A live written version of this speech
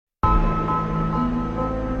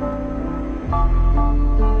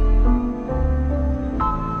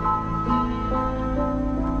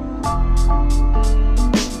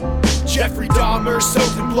Jeffrey Dahmer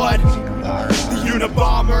soaked in blood. The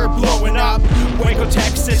Unabomber blowing up. Waco,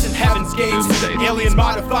 Texas and Heaven's Gates. Alien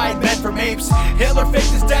modified men from apes. Hitler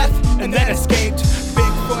faked his death and then escaped.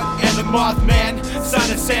 Bigfoot and the Mothman.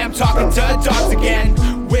 Son of Sam talking to dogs again.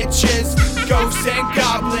 Witches, ghosts and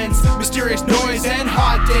goblins. Mysterious noise and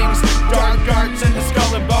hauntings. Dark arts and the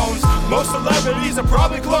skull and bones. Most celebrities are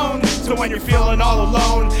probably cloned. So when you're feeling all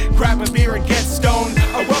alone, grab a beer and get stoned.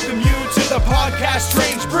 I welcome you to the podcast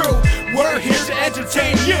Strange Brew. We're here to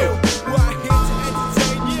entertain you. We're here to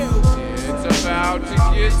entertain you. It's about to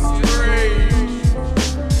get strange.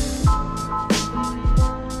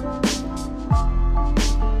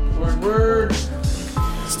 Word.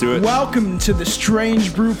 Let's do it. Welcome to the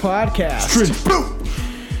Strange Brew Podcast. Strange Brew.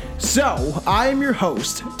 So, I am your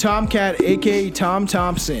host, Tomcat, aka Tom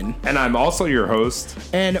Thompson. And I'm also your host,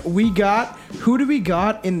 And who do we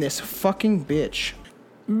got in this fucking bitch?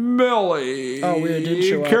 Billy. Oh, weird, didn't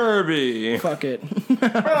show up. Kirby. Fuck it.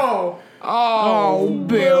 Oh,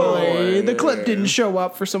 Billy. The clip didn't show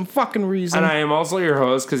up for some fucking reason. And I am also your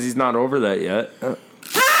host because he's not over that yet.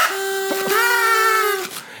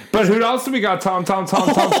 But who else do we got? Tomcat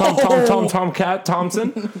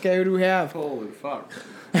Thompson. Okay, who do we have? Holy fuck.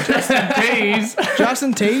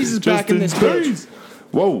 Justin Taze is back in this bitch.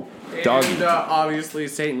 Whoa, dog. And obviously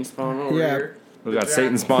Satan Spawn over here. We got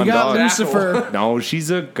Satan Spawn We got dog. Lucifer No, she's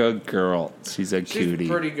a good girl. She's a cutie. She's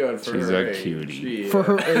pretty good for She's her a age. cutie. for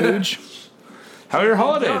her age. How are your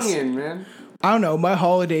holidays? Youngin, man. I don't know, my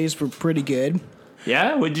holidays were pretty good.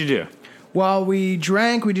 Yeah, what'd you do? Well, we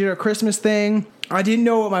drank, we did our Christmas thing. I didn't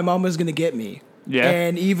know what my mom was going to get me. Yeah.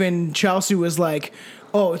 And even Chelsea was like,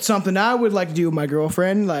 oh, it's something I would like to do with my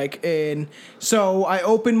girlfriend. And so I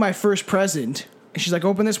opened my first present. And she's like,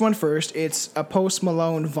 open this one first. It's a Post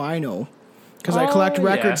Malone vinyl. Because I collect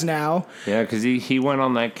records now. Yeah, because he went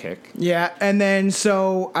on that kick. Yeah. And then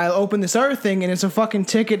so I opened this other thing, and it's a fucking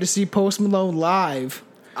ticket to see Post Malone live.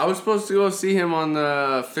 I was supposed to go see him on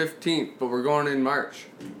the 15th, but we're going in March.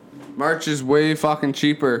 March is way fucking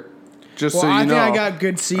cheaper. Just Well, so you I know. think I got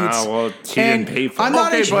good seats. Well, she And didn't pay for I'm it.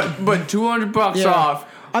 not Okay, a- but $200 Yeah. off.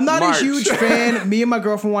 I'm not March. a huge fan. Me and my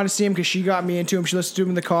girlfriend wanted to see him because she got me into him. She listened to him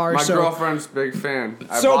in the car. My so. girlfriend's a big fan.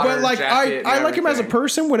 I So, bought but her like, jacket I and like him as a everything.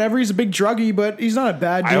 person. Whatever, he's a big druggie, but he's not a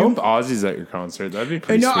bad dude. I hope Ozzy's at your concert. That'd be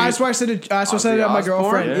pretty No, sweet. that's why I said it. That's why I said it Ozzy to my Osbourne?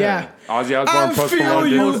 girlfriend. Yeah. Ozzy Osbourne, I Post feel Malone,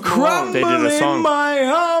 you dude. crumbling They did a song. my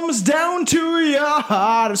arms down to your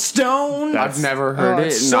heart of stone. That's- I've never heard Oh, it,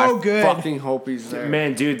 it's and so I good. fucking hope he's there.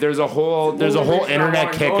 Man, dude, there's a whole reason I internet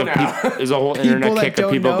wanna kick go of now. people. There's a whole People internet that kick of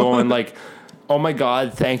don't people know. going like, "Oh my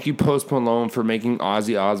God, thank you, Post Malone, for making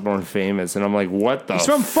Ozzy Osbourne famous." And I'm like, "What the? He's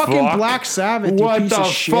from fucking fuck? Black Sabbath. You What piece the of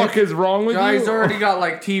shit. fuck is wrong with Guys you?" already got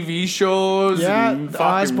like TV shows Yeah, and the fucking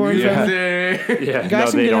Osbourne music. family. Yeah, guys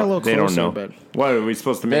no, can they get a don't. little They don't closer, know. but- What are we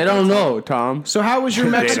supposed to make? They don't know, Tom. So, how was your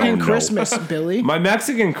Mexican don't know. Christmas, Billy? My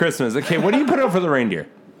Mexican Christmas. Okay, what do you put out for the reindeer?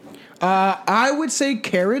 I would say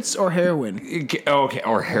carrots or heroin. Okay,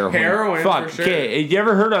 or heroin. Heroin, Fuck. for sure. Okay, you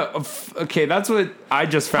ever heard of? Okay, that's what I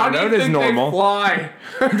just How found do you out is think normal. they fly?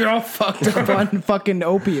 They're all fucked up on fucking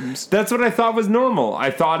opiums. That's what I thought was normal. I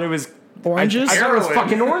thought it was Oranges? I thought it was Heroin.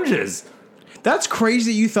 fucking oranges. That's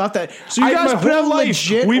crazy you thought that. So you guys my put out whole life,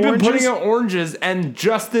 legit we've been oranges? putting out oranges, and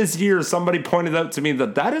just this year, somebody pointed out to me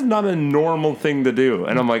that is not a normal thing to do.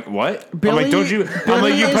 And I'm like, what? I'm Billy- like, don't you? I'm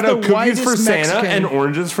Billy like, you is put the out cookies for whitest Santa Mexican. and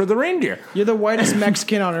oranges for the reindeer. You're the whitest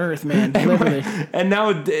Mexican on earth, man. Literally. And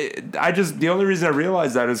now, the only reason I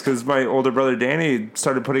realized that is because my older brother Danny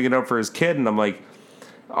started putting it out for his kid, and I'm like,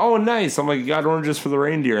 oh, nice. I'm like, you got oranges for the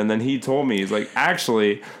reindeer, and then he told me, he's like,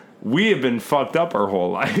 actually, we have been fucked up our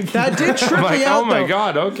whole life. That did trip I'm like, me out, oh my though.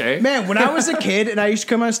 God, okay. Man, when I was a kid and I used to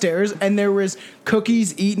come downstairs and there was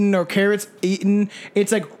cookies eaten or carrots eaten,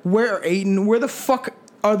 it's like, where the fuck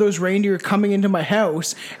are those reindeer coming into my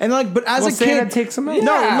house? And like, but as Well, a Santa kid, takes them in.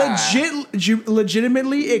 No,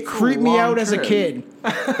 legitimately, it creeped me long out as a trip. kid.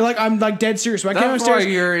 Like I'm like dead serious. When I came That's why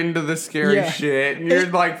downstairs, you're into the scary Yeah. shit. And you're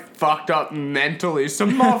like fucked up mentally.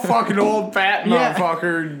 Some motherfucking old fat Yeah.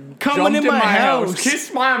 motherfucker Coming jumped in in my my house.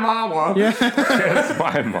 Kiss my mama. Yeah. That's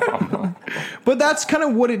my mom. But that's kind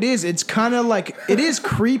of what it is. It's kind of like, it is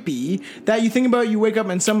creepy that you think about you wake up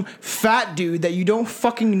and some fat dude that you don't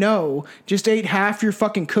fucking know just ate half your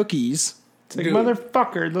fucking cookies. It's like, Dude.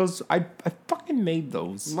 motherfucker, those I fucking made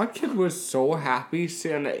those. My kid was so happy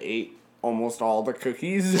Santa ate almost all the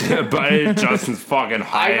cookies. But Justin's fucking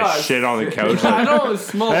high got as shit on the couch. I don't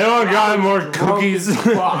smoke. I don't got more Drunk cookies. as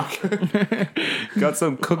Fuck. Got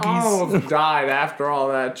some cookies. I almost died after all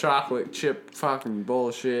that chocolate chip fucking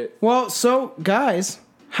bullshit. Well, so guys,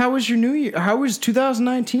 how was your new year? How was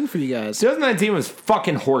 2019 for you guys? 2019 was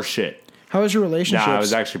fucking horseshit. How was your relationship? Nah, it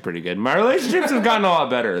was actually pretty good. My relationships have gotten a lot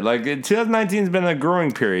better. Like 2019 has been a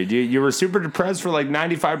growing period. You were super depressed for like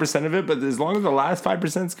 95% of it, but as long as the last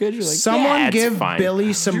 5% is good, you're like, Someone yeah, it's give fine.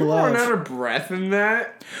 Billy some You run love. out of breath in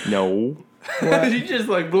that. No, You just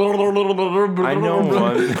like. Blah, blah, blah, blah, blah, I know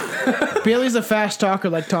one, Billy's a fast talker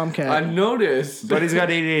like Tomcat. I noticed. but he's got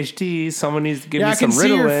ADHD. Someone needs to give Yeah, me I can some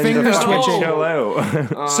see your Ritalin fingers to fucking twitching. chill out.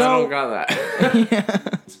 I So- don't got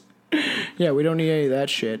that. Yeah, we don't need any of that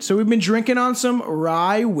shit. So we've been drinking on some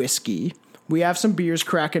rye whiskey. We have some beers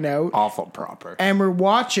cracking out. Awful proper. And we're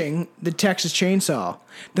watching the Texas Chainsaw.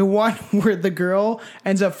 The one where the girl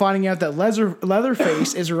ends up finding out that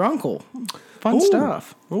Leatherface is her uncle. Fun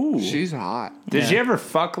stuff. Ooh. She's hot. Did she ever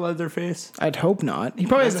fuck Leatherface? I'd hope not. He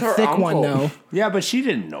probably That's has a her thick one, uncle. though. Yeah, but she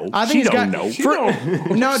didn't know. I think she he's don't got.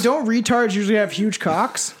 know. No, don't retards usually have huge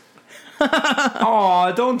cocks?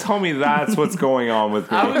 Oh, don't tell me that's what's going on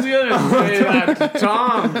with me. I was gonna say that to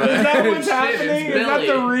Tom, but Is that what's shit, happening? it's Is that the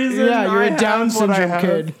Billy. reason? Yeah, you're I a Down have what I syndrome have?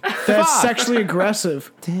 kid. That's sexually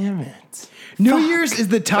aggressive. Damn it. New Year's is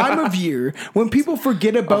the time of year when people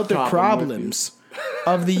forget about their top, I'm with problems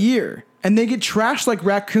of the year. And they get trashed like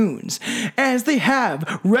raccoons, as they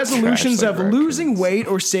have resolutions Trashed of like losing raccoons. weight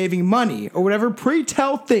or saving money or whatever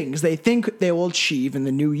pre-tell things they think they will achieve in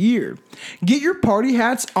the new year. Get your party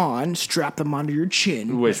hats on, strap them under your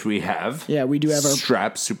chin. Which we have. Yeah, we do have our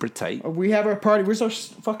Strapped super tight. we have our party. We're so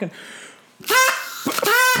fucking.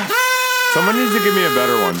 Someone needs to give me a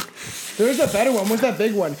better one. There's a better one. What's that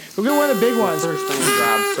big one? We'll get one of the big ones. First one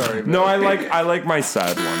grab, sorry. No, I like my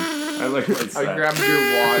sad one. I like my sad. I grabbed your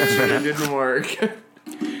watch and it didn't work. It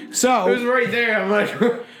was So, right there. I'm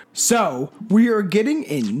like, so we are getting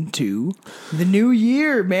into the new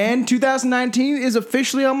year, man. 2019 is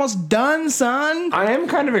officially almost done, son. I am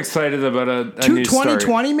kind of excited about a To new start.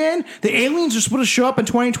 2020, man. The aliens are supposed to show up in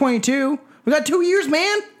 2022. We got 2 years,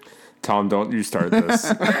 man. Tom, don't you start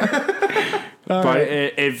this.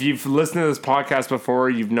 If you've listened to this podcast before,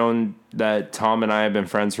 you've known that Tom and I have been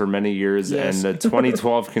friends for many years, Yes. and the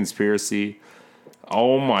 2012 conspiracy.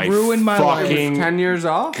 Oh my Ruined my life. fucking 10 years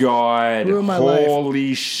off? God. Ruined my life.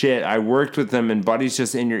 Holy shit. I worked with them and Buddy's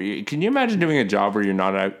just in your ear. Can you imagine doing a job where you're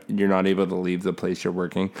not able to leave the place you're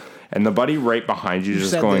working? And the buddy right behind you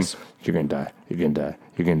just said going, this. you're gonna die, you're gonna die,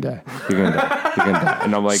 you're gonna die, you're gonna die, you're gonna die.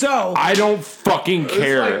 And I'm like, So- I don't fucking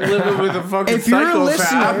care. It's like living with a fucking If you're a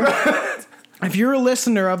psychopath. listener, if you're a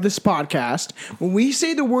listener of this podcast, when we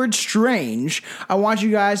say the word strange, I want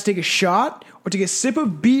you guys to take a shot or take a sip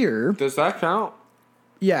of beer. Does that count?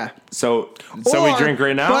 Yeah. So we Or- drink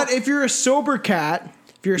right now? But if you're a sober cat,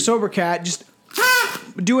 just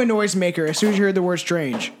do a noisemaker as soon as you hear the word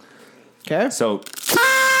strange. Okay? So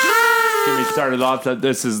get me started off that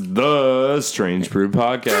this is the Strange Brew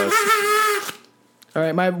Podcast. All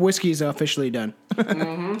right, my whiskey's officially done.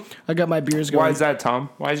 I got my beers going. Why is that, Tom?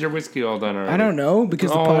 Why is your whiskey all done already? I don't know,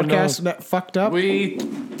 because the Oh, podcast that fucked up. We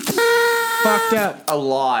Fucked up. a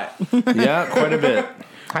lot. Yeah, quite a bit.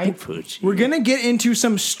 Hi, Poochie. We're gonna get into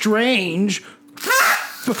some strange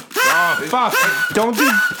Oh, fuck. Don't do...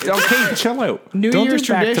 Okay, chill out. New don't Year's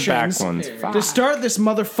do back-to-back traditions ones. Fuck. to start this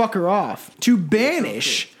motherfucker off. To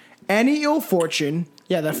banish any ill fortune.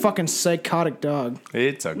 Yeah, that fucking psychotic dog.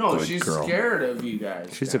 It's a No, good she's girl. scared of you guys.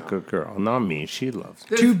 She's a good girl. Not me. She loves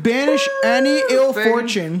me. To banish any ill thing-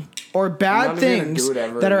 fortune or I'm bad not even gonna things do it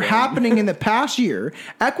ever that are again. happening in the past year,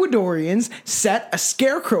 Ecuadorians set a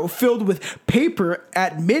scarecrow filled with paper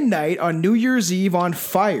at midnight on New Year's Eve on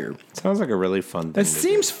fire. Sounds like a really fun thing That to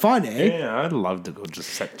seems fun, eh? do. Yeah, I'd love to go just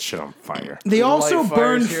set shit on fire. They also Light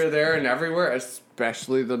burn. fires here, there, and everywhere,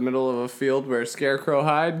 especially the middle of a field where a scarecrow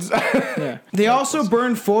hides. Yeah. They also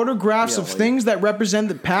burn photographs of things that represent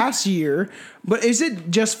the past year. But is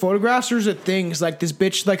it just photographs or is it things like this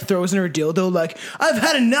bitch like throws in her dildo like, I've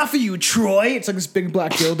had enough of you, Troy. It's like this big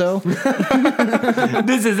black dildo.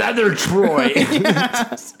 This is other Troy.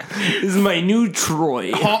 This is my new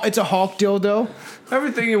Troy. It's a Hulk dildo.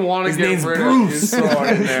 Everything you want to His get name's rid Bruce. of is thrown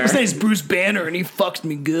in there. His name's Bruce Banner and he fucks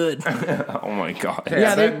me good. Oh my god.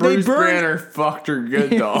 Yeah, That they Bruce burn- Banner fucked her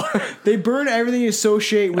good though. They burn everything you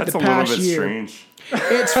associate with That's the a little past bit year. strange.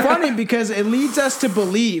 It's funny because it leads us to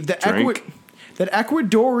believe that Drink. that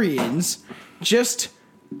Ecuadorians just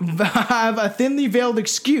have a thinly veiled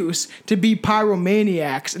excuse to be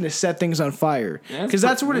pyromaniacs and to set things on fire. Because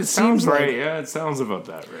that's what it seems sounds like. right. Yeah, it sounds about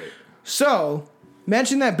that right. So,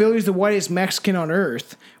 mention that Billy's the whitest Mexican on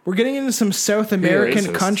earth. We're getting into some South American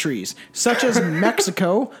racist. countries, such as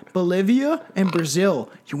Mexico, Bolivia, and Brazil.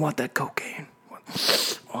 You want that cocaine?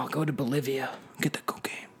 Oh, I'll go to Bolivia, get the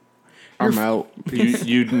cocaine. I'm out.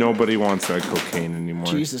 Nobody wants that cocaine anymore.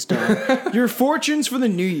 Jesus, dog. Your fortunes for the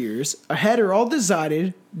New Year's ahead are all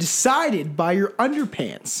decided by your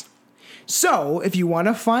underpants. So, if you want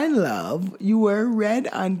to find love, you wear red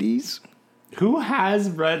undies. Who has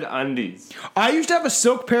red undies? I used to have a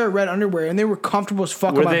silk pair of red underwear, and they were comfortable as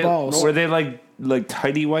fuck on my balls. Were they like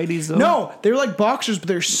tighty whities though? No, they were like boxers, but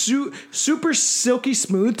they're super silky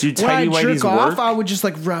smooth. Do when tighty I jerk whities off, work? I would just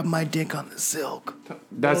like rub my dick on the silk.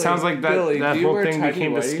 That sounds like that. Billy, that do you whole wear thing tighty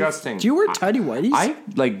became whities? disgusting. Do you wear tighty whities? I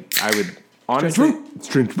would honestly.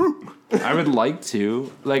 I would like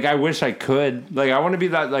to. Like, I wish I could. Like, I want to be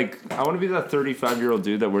that 35-year-old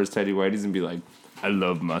dude that wears tighty whities and be like, I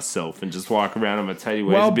love myself, and just walk around in my tighty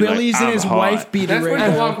whities. Well, and be Billy's like, in I'm his hot. wife beater That's right when you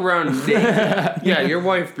now. walk around naked. Yeah, your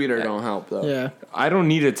wife beater don't help though. Yeah, I don't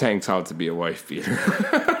need a tank top to be a wife beater.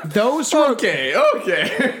 those who are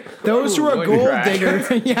Okay. those who are Ooh, gold crack.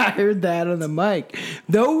 digger. Yeah, I heard that on the mic.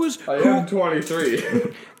 Those I am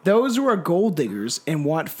 23. Those who are gold diggers and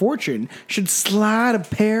want fortune should slide a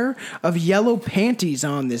pair of yellow panties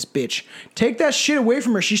on this bitch. Take that shit away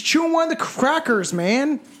from her. She's chewing one of the crackers,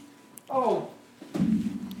 man. Oh.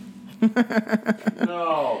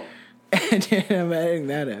 No. And I'm editing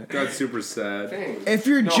that out. That's super sad. Dang. If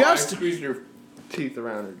you're No, just I squeezed your teeth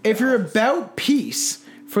around her. if you're about peace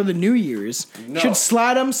for the New Year's, No. should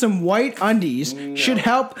slide them some white undies. Should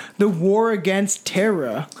help the war against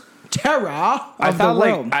terror. Terror I of the thought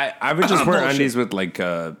world. like I would just wear Bullshit. undies with like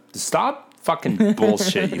stop fucking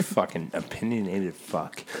bullshit, you fucking opinionated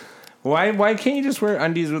fuck. Why can't you just wear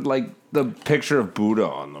undies with like the picture of Buddha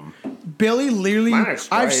on them? Billy literally, Mine are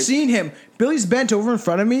striped. I've seen him. Billy's bent over in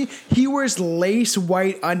front of me. He wears lace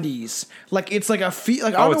white undies. Like it's like a feet.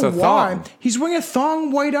 Like I Oh, it's don't know a why thong. he's wearing a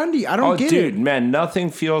thong white undie. I don't Oh, get dude, it. man, nothing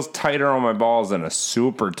feels tighter on my balls than a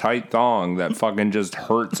super tight thong that fucking just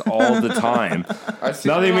hurts all the time. I see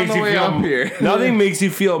Nothing one on makes the you way feel up here. nothing makes you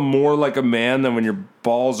feel more like a man than when your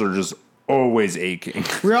balls are just always aching.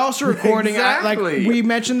 We're also recording at like Exactly. we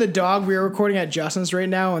mentioned the dog. We are recording at Justin's right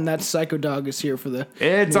now, and that psycho dog is here for the.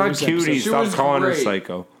 It's New on Year's cutie. episode. She Stop was calling her great.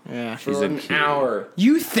 psycho. Yeah. She's For a an cutie. hour.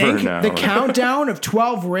 You think For an the hour. countdown of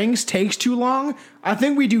 12 rings takes too long? I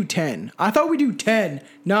think we do 10. I thought we do 10,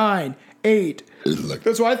 9, 8.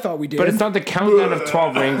 That's what I thought we did. But it's not the countdown of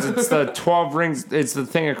 12 rings. It's the 12 rings. It's the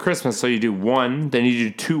thing at Christmas. So you do 1, then you do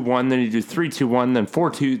 2, 1, then you do 3, 2, 1, then 4,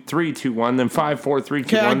 2, 3, 2, 1, then 5, 4, 3,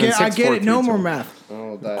 2, Okay, 1, then 6, I get 4, it. 3, No 2, more 1. math.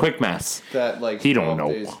 Oh, that, Quick maths. That like He don't 12 know.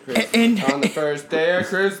 days Christmas. And- on the first day of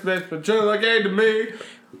Christmas, but you gave to me.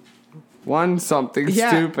 One something Yeah.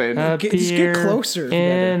 stupid. Just get closer if you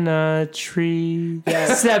in a tree.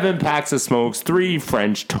 7 packs of smokes. 3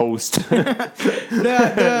 French toast.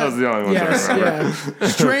 That was the only one Yes, I remember. yeah.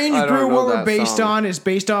 Strange I don't Brew, know what we're that based song. on is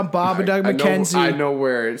based on Bob and Doug McKenzie. I know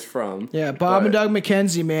where it's from. Yeah, Bob and but- Doug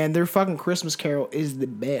McKenzie, man, their fucking Christmas Carol is the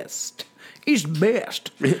best. It's the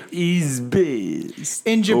best. He's best.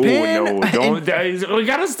 In Japan, Oh, no. Don't. We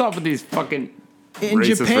gotta stop with these fucking in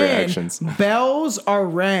racist Japan, reactions. bells are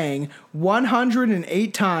rang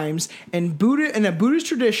 108 times in a Buddhist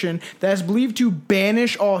tradition that is believed to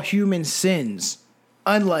banish all human sins.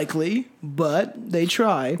 Unlikely, but they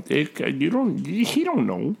try. He don't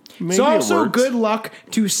know. Maybe It's also it works. good luck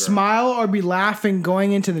to smile or be laughing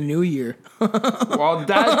going into the new year. Well,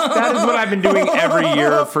 that is what I've been doing every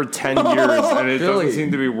year for 10 years, and it Billy. doesn't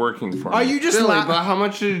seem to be working for me. Are you just Billy, laughing? but how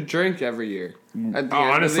much did you drink every year? At the end of the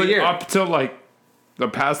Honestly, year? up till like the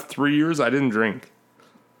past 3 years, I didn't drink.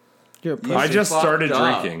 You're a You I just fucked started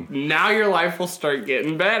up. drinking. Now your life will start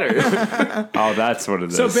getting better. Oh, that's what it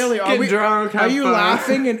is. So Billy, Get drunk, are have you fun.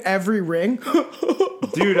 laughing in every ring?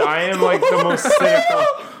 Dude, I am like the most cynical.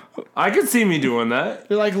 I could see me doing that.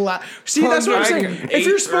 You're like, see, that's what I'm saying. Dragon, If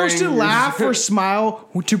you're 8 supposed to rings. laugh or smile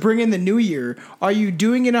to bring in the new year, are you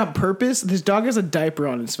doing it on purpose? This dog has a diaper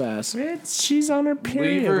on his face. She's on her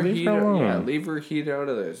period. Leave her Leave heat. her alone. Yeah, leave her heat out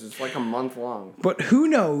of this. It's like a month long. But who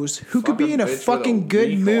knows? Who could be Fucking in a bitch with fucking good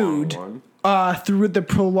week-long mood one. through the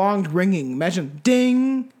prolonged ringing? Imagine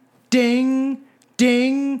ding, ding,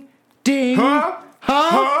 ding, ding.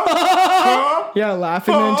 Yeah,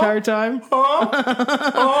 laughing the entire time.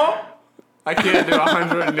 I can't do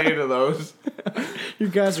 108 of those. You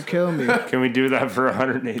guys are killing me. Can we do that for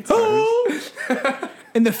 108 times?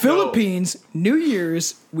 In the Philippines, New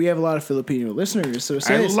Year's, we have a lot of Filipino listeners. So I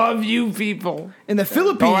say this. love you people. In the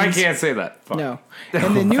Philippines, Oh, I can't say that. Fuck. No.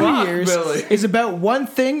 And the New Fuck, Year's Billy. is about one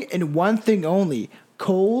thing and one thing only: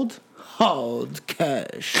 cold, hard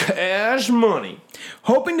cash. Cash money.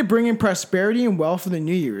 Hoping to bring in prosperity and wealth for the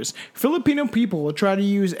New Year's, Filipino people will try to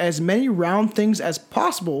use as many round things as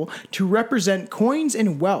possible to represent coins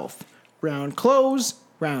and wealth. Round clothes,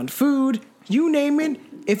 round food, You name it.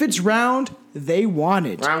 If it's round, they want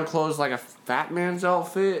it. Round clothes like a fat man's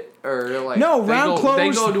outfit, or like No, round clothes. They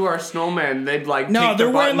go to our snowman. They'd like No, take they're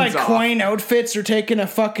their wearing like buttons off. coin outfits or taking a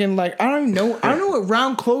fucking like I don't even know. I don't know what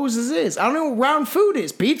round clothes is. I don't know what round food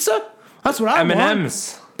is. Pizza? That's what I want.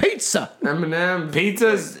 M&M's. Pizza. M&M.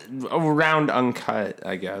 Pizza's around uncut,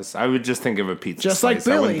 I guess. I would just think of a pizza Just slice.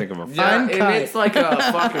 like I wouldn't Billy. think of a Yeah, Uncut. and it's like a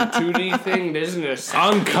fucking 2D thing, isn't it?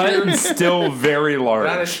 uncut and still very large.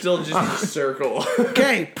 That is still just a circle.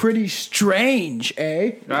 Okay, pretty strange,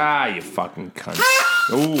 eh? Ah, you fucking cunt.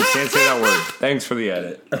 Ooh, can't say that word. Thanks for the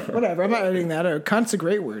edit. Whatever. I'm not editing that out. Cunt's a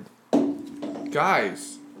great word.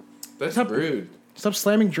 Guys, that's rude. Stop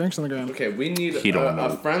slamming drinks on the ground. Okay, we need He don't know.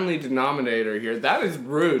 a friendly denominator here. That is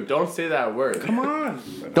rude. Don't say that word. Come on.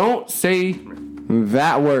 Don't say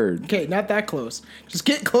that word. Okay, not that close. Just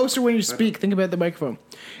get closer when you speak. Think about the microphone.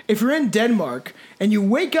 If you're in Denmark and you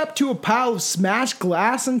wake up to a pile of smashed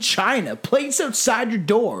glass and china, plates outside your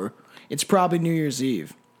door, it's probably New Year's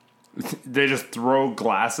Eve. They just throw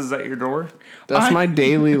glasses at your door? That's my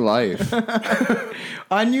daily life.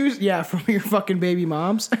 Unused, yeah, from your fucking baby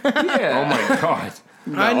moms. Oh my god.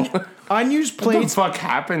 Unused What the plates. fuck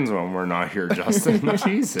happens when we're not here, Justin?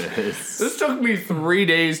 Jesus. This took me 3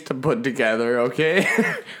 days to put together, okay?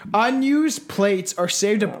 Unused plates are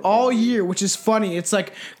saved up all year, which is funny. It's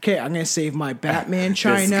like, okay, I'm gonna save my Batman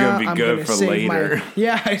china. gonna be I'm good gonna for save later.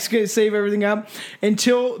 Yeah, it's gonna save everything up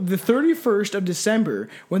until the 31st of December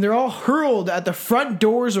when they're all hurled at the front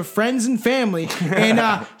doors of friends and family,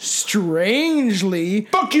 and strangely,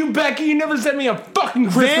 Fuck you, Becky. You never sent me a fucking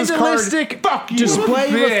Christmas vandalistic card. Fuck you. display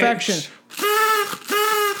of Bitch. affection.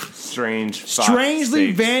 Strange.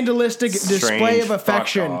 Strangely fuck vandalistic display Strange of fuck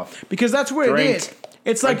affection. off. Because that's what it Drink. is.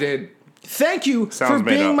 It's I like, did. thank you Sounds for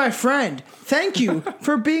made being up. my friend. Thank you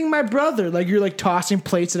for being my brother. Like you're like tossing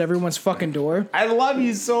plates at everyone's fucking door. I love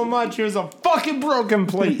you so much. Here's a fucking broken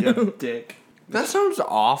plate, you dick. That sounds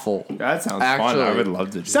awful. That sounds fun. Actually. I would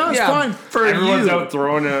love to do Sounds Yeah, fun. for Everyone's you. out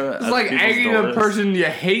throwing It's like egging a person you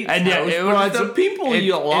hate. And yeah, it's the people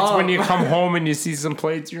you love. It's when you come home and you see some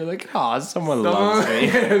plates, you're like, oh, someone loves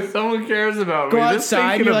me. Someone cares about Go me. They're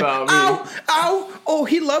outside. thinking You're like, about me. ow, ow. Oh,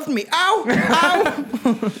 he loved me. Ow,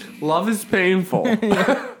 ow. Love is painful.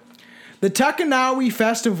 The Takanawi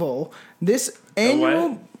Festival. This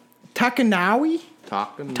annual what? Takanawi.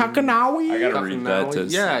 Talking. Takanawi. I gotta read that. To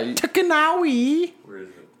Yeah. Takanawi. Billy's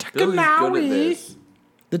good at Takanawi. this.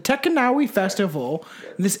 The Takanawi Festival.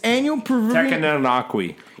 This annual Peruvian.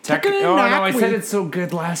 Tekananakwi. Tekananakwi. Oh, no, I said it so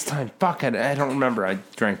good last time. Fuck it. I don't remember. I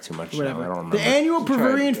drank too much. Whatever. Now. I don't remember. The annual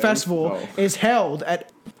Peruvian again. festival Oh. is held at.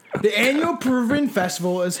 The annual Peruvian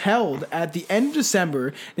festival is held at the end of December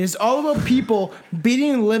and is all about people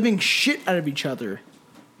beating the living shit out of each other.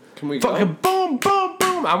 Can we go? Fucking boom, boom,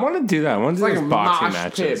 boom. I want to do that. I want to do Like those a boxing mosh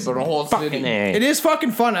matches. pit, but a whole Fucking city. A. It is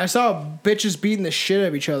fucking fun. I saw bitches beating the shit out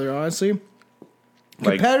of each other, honestly.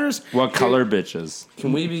 Like, Competitors. what color bitches?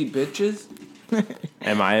 Can we be bitches?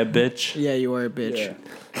 Am I a bitch? Yeah, you are a bitch.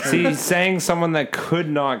 Yeah. See, saying someone that could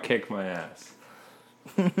not kick my ass.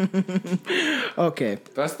 Okay.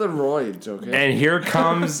 That's the roids, okay? And here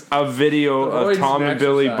comes a video of Roids Tom and and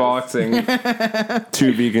Billy exercise. boxing.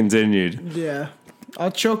 To be continued. Yeah.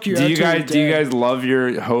 I'll choke you out. Do you till you're guys? Do you dead. guys love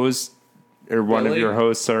your host or one of Billy your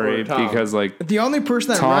hosts? Sorry, or Tom? because like The only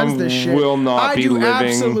person that Tom runs this shit. will not I be do living-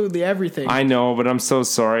 absolutely everything. I know, but I'm so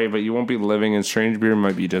sorry, but you won't be living, and Strange Beer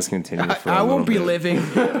might be discontinued for. I a won't be little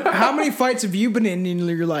bit. living. How many fights have you been in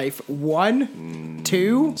your life? 1,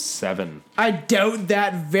 2? 7. I doubt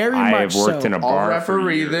that very I much. have worked so. in a I'll bar. referee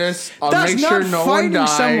for years. this. I'll That's make not sure no one fighting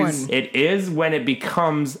dies. someone. It is when it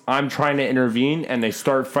becomes I'm trying to intervene and they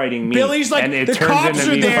start fighting me. Billy's like and it the turns cops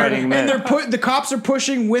into are me there, fighting and them. the cops are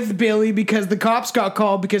pushing with Billy because the cops got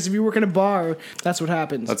called. Because if you work in a bar, that's what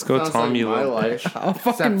happens. Let's go, Sounds Tom. like You my little bitch. life. I'll fucking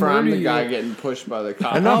Except for I'm murder the guy you. getting pushed by the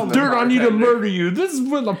cops. Enough I'm the dirt on you to bartender. murder you. This is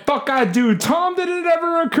what the fuck I do. Tom, did it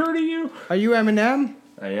ever occur to you? Are you Eminem?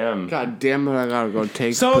 I am. God damn it! I gotta go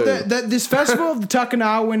take. So poo. this festival of the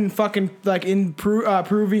Takanawan fucking like in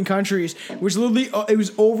Peruvian countries was literally it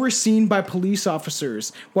was overseen by police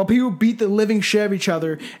officers while people beat the living shit out of each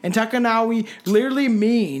other. And Takanawi literally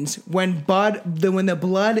means when the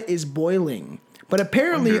blood is boiling. But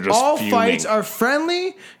apparently You're just all fuming. fights are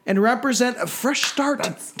friendly and represent a fresh start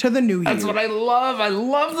to the new year. That's what I love. I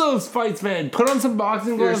love those fights, man. Put on some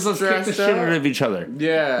boxing You're gloves. Let's kick the stressed shit out? out of each other.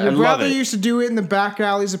 yeah, Your love brother it. used to do it in the back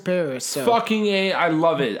alleys of Paris. So. Fucking A, I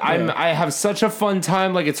love it. I have such a fun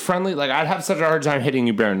time. Like, it's friendly. Like, I'd have such a hard time hitting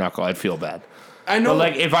you bare knuckle. I'd feel bad. I know. But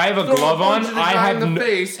like, if I have a Throw glove on, punch at the I guy have in the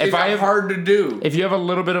face. If It's I have hard to do. If you have a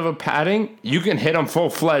little bit of a padding, you can hit him full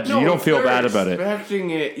fledged. You don't feel bad about it. Expecting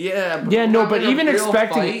it, yeah. Yeah, no, but in a even real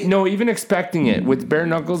expecting fight- even expecting it with bare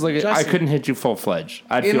knuckles, like I Justin. couldn't hit you full fledged.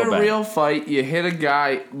 I'd in feel a bad. real fight, you hit a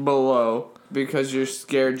guy below because you're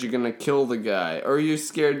scared you're gonna kill the guy, or you're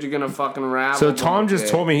scared you're gonna fucking ravel. So Tom just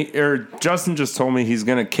told me, or Justin just told me he's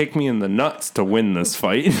gonna kick me in the nuts to win this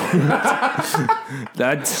fight.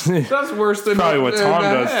 That's That's worse than probably what than Tom the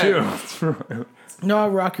does head. too. No, I'll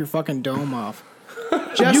rock your fucking dome off.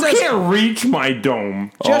 You can't reach my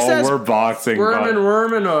dome. Just as- we're boxing. Wormin' bud.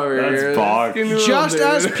 wormin' over That's here. box. Skinny little Just dude.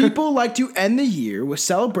 as people like to end the year with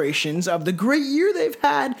celebrations of the great year they've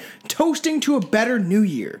had, toasting to a better new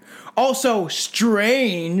year. Also,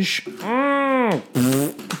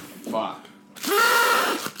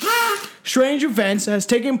 strange events has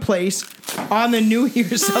taken place on the New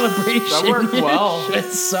Year's celebration. That worked well. Shit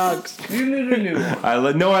sucks. You need a new one.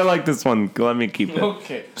 I like this one. Let me keep it.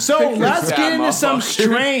 Okay. So let's fat get into some motherfucker.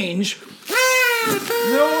 strange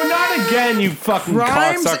No, not again, you fucking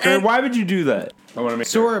Crimes cocksucker. and- Why would you do that? I want to make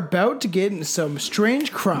So we're about to get into some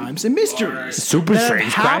strange crimes and mysteries Super that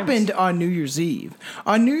strange have crimes. happened on New Year's Eve.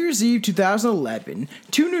 On New Year's Eve 2011,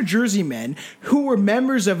 two New Jersey men who were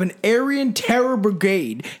members of an Aryan Terror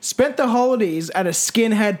Brigade spent the holidays at a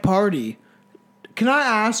skinhead party. Can I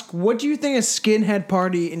ask, what do you think a skinhead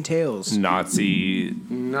party entails? Nazi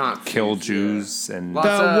Not kill Jews. Jews and Lots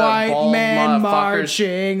The of white bald man motherfuckers.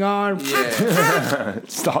 marching on. Yeah.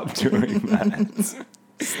 stop doing that.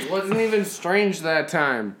 Wasn't even strange that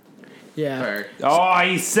time. Yeah. Fair. Oh,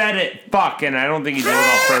 he said it. Fuck, and I don't think he did it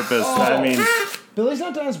on purpose. I mean, Billy's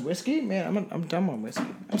not done his whiskey? Man, I'm done on whiskey.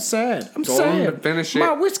 I'm sad. I'm Told him sad. to finish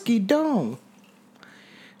My it. whiskey done.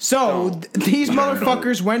 So these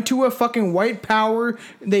motherfuckers went to a fucking white power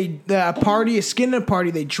party, a skinhead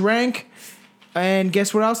party. They drank, and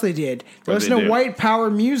guess what else they did? They What'd listened they to do? white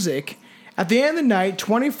power music. At the end of the night,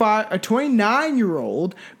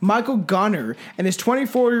 29-year-old Michael Gunner and his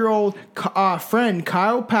 24-year-old friend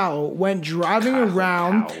Kyle Powell went driving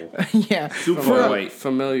around. Yeah, for White.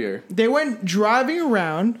 Familiar. they went driving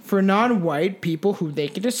around for non-white people who they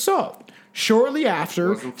could assault. Shortly after,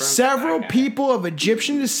 Wasn't friends with several that guy. people of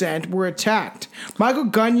Egyptian descent were attacked. Michael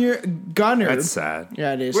Gunner. that's sad.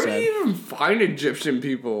 Yeah, it is Where do sad. you even find Egyptian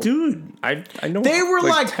people? Dude, I know. They were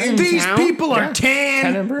like 10 these town? people are Yeah, tan.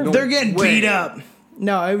 10 and Brooklyn. They're getting way. beat up.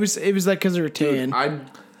 No, it was like because they were tan. I'd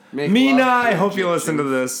make Mina, love to I hope you Egyptians. listen to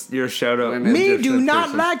this. Your shout out. Women. Me do Egyptian not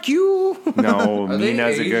person. like you. No, Are they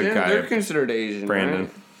Mina's a good Asian? They're guy. considered Asian, Brandon. right?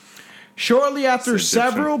 Shortly after, It's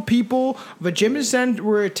Egyptian. several people of Egyptian descent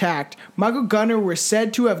were attacked. Michael Gunner was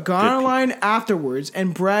said to have gone online afterwards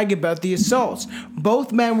and brag about the assaults.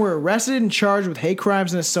 Both men were arrested and charged with hate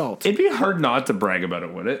crimes and assault. It'd be hard not to brag about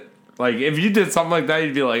it, would it? Like if you did something like that,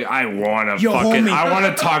 you'd be like, I wanna Yo, fucking, homie. I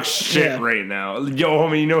wanna talk shit Yeah. right now. Yo,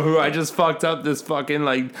 homie, you know who I just fucked up? This fucking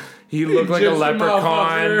like, he looked like a Egyptian leprechaun,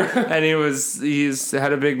 motherfucker. and he's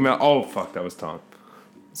had a big mouth. Oh fuck, that was Tom.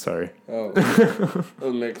 Sorry. Oh,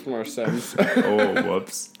 that makes more sense. Oh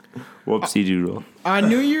whoops, whoopsie doodle. On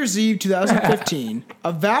New Year's Eve 2015,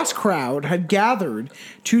 a vast crowd had gathered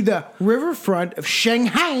to the riverfront of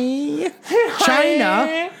Shanghai,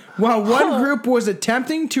 China, while one group was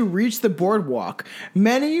attempting to reach the boardwalk.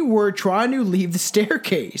 Many were trying to leave the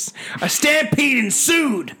staircase. A stampede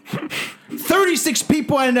ensued. 36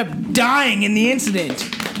 people ended up dying in the incident.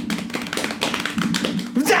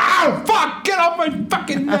 Ow! Fuck! Get off my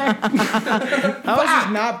fucking neck! That was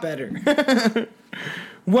just not better.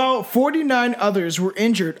 Well, 49 others were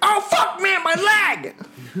injured. Oh, fuck, man, my leg!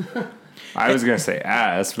 I was gonna say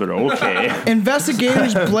ass, but okay.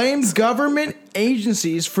 Investigators blamed government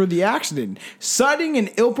agencies for the accident, citing an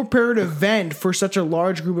ill-prepared event for such a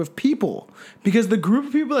large group of people. Because the group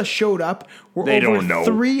of people that showed up were They over don't know.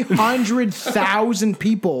 300,000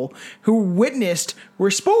 people who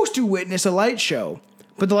were supposed to witness a light show.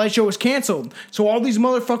 But the light show was canceled. So all these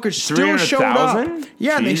motherfuckers still showed up. 300,000?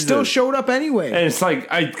 Yeah, they still Jesus. showed up anyway. And it's like,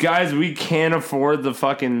 guys, we can't afford the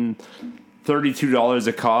fucking $32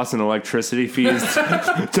 it costs in electricity fees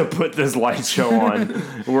to put this light show on.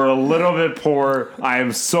 We're a little bit poor. I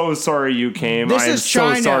am so sorry you came. This I am is so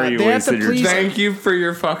China. sorry you They have to wasted your please- time. Thank you for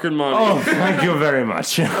your fucking money. Oh, thank you very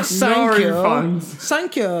much. Thank you. refunds.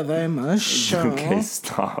 Thank you very much. Okay,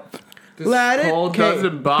 stop. This Let it cold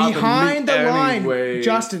doesn't bother behind me the anyway. line.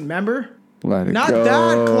 Justin, remember? Let it Not go.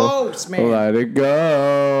 that close, man. Let it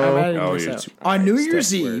go. I'm editing Oh, this you're out. too- On New Alright, Year's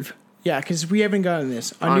step Eve, yeah, because we haven't gotten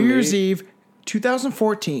this. On On New Year's me? Eve,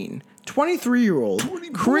 2014,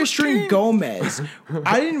 23-year-old Christian Gomez.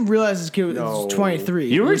 I didn't realize this kid was 23.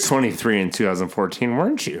 You were 23 in 2014,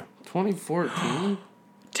 weren't you? 2014?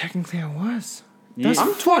 Technically, I was. Yeah. That's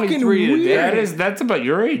I'm fucking 23 today. weird. That's about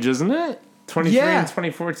your age, isn't it? 23 Yeah. in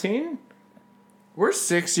 2014? We're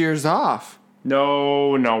 6 years off.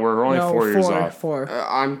 No, we're only 4 years off. Four.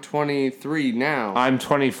 I'm 23 now. I'm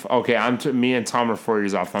 20. Okay, me and Tom are 4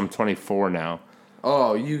 years off. I'm 24 now.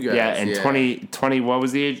 Oh, you guys. Yeah, and 20. What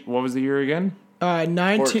was the age? What was the year again?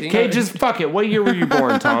 14. Okay, just fuck it. What year were you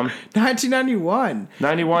born, Tom? 1991.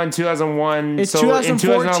 91, 2001. It's so in 2014.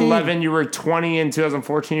 2011, you were 20. In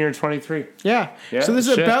 2014, you were 23. Yeah. Yeah, So this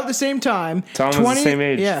is shit. about the same time. Tom was the same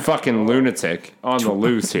age. Yeah. Fucking lunatic on the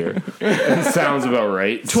loose here. Sounds about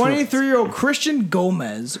right. 23-year-old Christian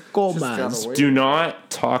Gomez Do not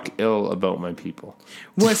talk ill about my people.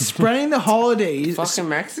 was spending the holidays. Fucking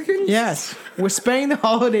Mexicans? Yes, was spending the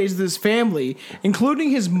holidays with his family, including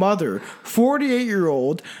his mother,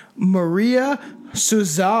 48-year-old Maria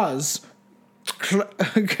Suzaz.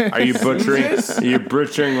 Are you butchering? Are you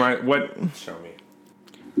butchering what? Show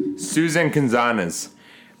me. Susan Gonzalez.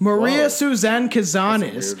 Maria Whoa. Suzanne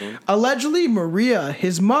Cazanes. That's a weird one. Allegedly, Maria,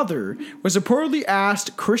 his mother, was reportedly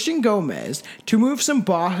asked Christian Gomez to move some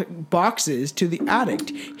boxes to the attic.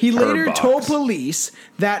 He later box. told police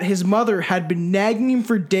that his mother had been nagging him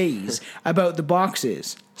for days about the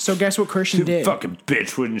boxes. So guess what Christian did? Fucking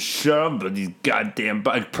bitch wouldn't shut up, but these goddamn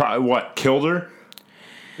probably what killed her.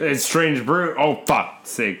 It's strange brew. Oh fuck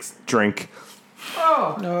sakes, drink.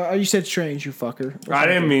 No, you said strange, you fucker. I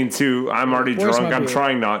didn't mean to. I'm already Where's drunk. my I'm beer?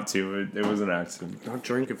 trying not to. It was an accident. Not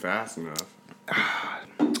drinking fast enough.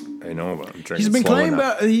 I know, but I'm drinking. He's been slow claiming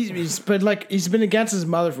enough. about he's been against his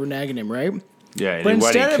mother for nagging him, right? Yeah, But and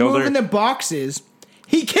what, he instead of killed moving her? the boxes,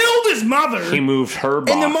 he killed his mother He moved her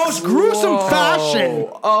box. in the most gruesome fashion.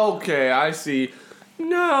 Oh, okay, I see.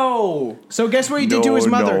 No. So guess what he did to his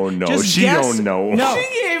mother? No, Just she guess- don't know. No.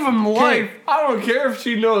 She gave him life. I don't care if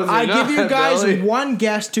she knows or I not, give you guys Belly. one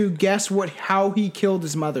guess to guess how he killed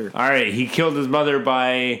his mother. All right, he killed his mother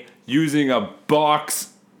by using a box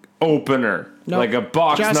opener, No. like a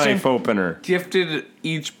box Justin. knife opener. Gifted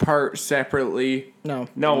each part separately. No.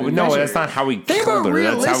 No, that's not how he Think killed about her.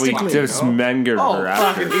 That's how he realistically. dismembered Oh, her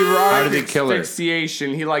after. fucking erotic How did he kill her?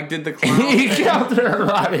 asphyxiation. He like did the clown. He thing. killed her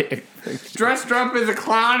erotic. Dressed her up as a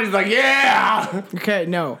clown. He's like, yeah. Okay,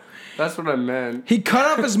 no. That's what I meant. He cut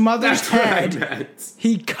off his mother's That's what I head. meant.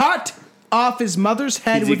 He cut off his mother's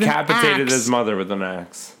head He with decapitated an axe. his mother with an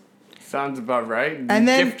axe. Sounds about right. And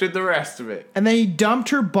then- Gifted the rest of it. And then he dumped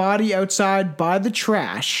her body outside by the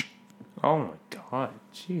trash. Oh my god,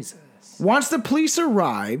 Jesus. Once the police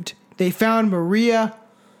arrived, they found Maria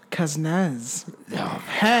Cazanes'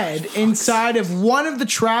 head inside of one of the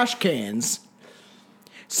trash cans.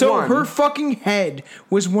 So One. her fucking head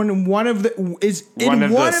was one of the One of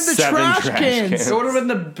the seven trash trash cans. cans. It would have been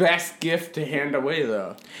the best gift to hand away,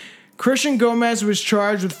 though. Christian Gomez was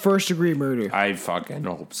charged with first-degree murder. I fucking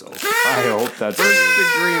hope so. I hope that's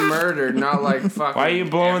First degree murder, not like fucking. Why are you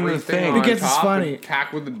blowing the everything thing? on Because it's top funny. and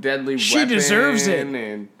Packed with a deadly She weapon. deserves it.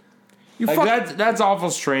 And You like fuck, that's awful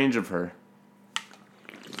strange of her.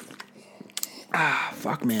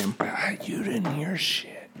 fuck, man. You didn't hear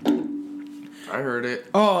shit. I heard it.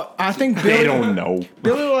 Oh, I think They Billy, don't know.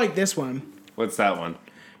 Billy will like this one. What's that one?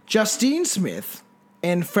 Justine Smith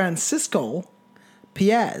and Francisco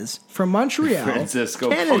Piaz from Montreal, Francisco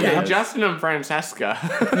Canada. Piaz. Okay, Justin and Francesca.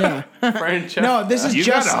 Yeah. Francesca. No, this is You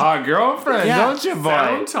just got a hot girlfriend, Yeah. don't you, boy?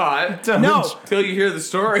 Sounds hot. no. Till you hear the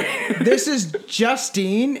story. This is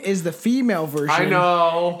Justine is the female version. I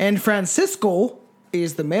know. And Francisco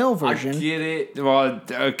is the male I version. get it. Well,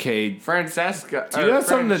 okay. Francesca. Do you have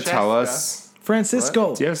something to tell us?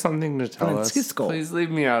 Francisco. Do you have something to tell us? Francisco. Please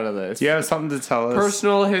leave me out of this. Do you have something to tell us?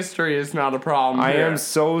 Personal history is not a problem. I here. am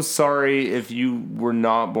so sorry if you were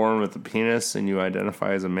not born with a penis and you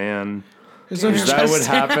identify as a man. So Is that what just-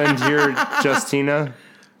 happened here, Justina?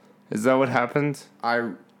 Is that what happened?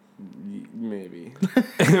 Maybe.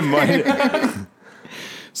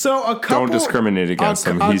 So a couple. Don't discriminate against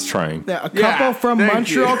him. He's trying. Yeah, a couple Yeah, from thank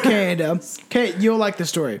Montreal, you. Canada. Okay, you'll like the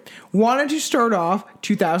story. Wanted to start off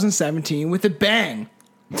 2017 with a bang.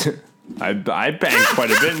 I banged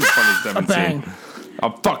quite a bit in 2017. A bang.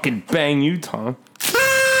 I'll fucking bang you, Tom.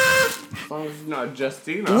 As long as it's not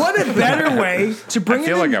Justina. What a better way to bring I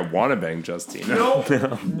feel in like I want to bang Justina.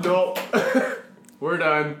 Nope. We're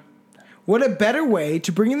done. What a better way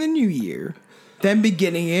to bring in the new year than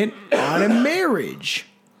beginning it on a marriage.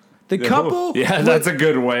 The couple Yeah, that's a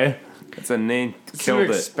good way. That's a name. It's an Killed it.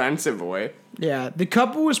 expensive way. Yeah, the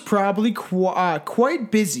couple was probably quite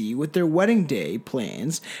busy with their wedding day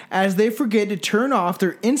plans as they forget to turn off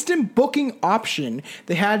their instant booking option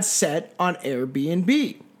they had set on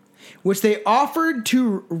Airbnb. which they offered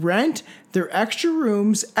to rent their extra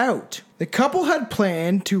rooms out. The couple had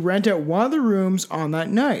planned to rent out one of the rooms on that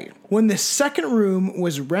night. When the second room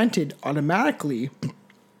was rented automatically,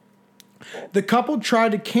 the couple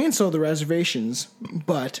tried to cancel the reservations,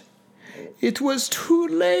 but it was too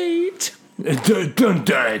late.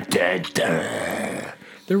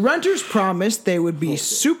 The renters promised they would be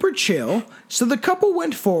super chill, so the couple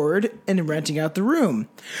went forward in renting out the room.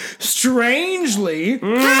 Strangely,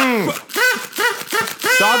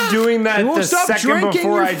 Stop doing that won't the stop second drinking.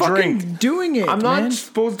 before You're I fucking drink. doing it. I'm not man.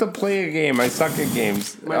 supposed to play a game. I suck at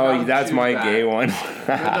games. My Oh, dog that's chewed my that. gay one.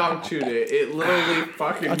 The dog chewed it. It literally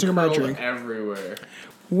fucking I took my curled drink. everywhere.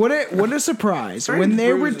 What a surprise Strange when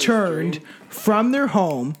they bruises, returned Drew. from their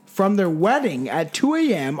home from their wedding at 2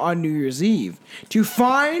 a.m. on New Year's Eve to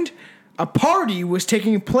find a party was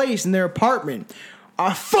taking place in their apartment.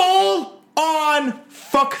 A full-on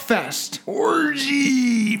fuckfest.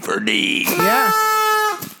 Orgy for D. Yeah.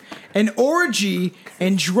 An orgy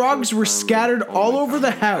and drugs were scattered all over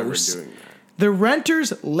the house. doing that. The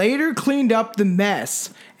renters later cleaned up the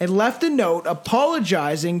mess and left a note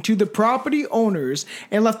apologizing to the property owners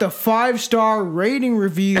and left a 5-star rating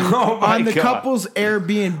review Oh my on the God. couple's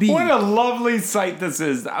Airbnb. What a lovely sight this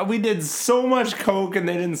is. We did so much coke and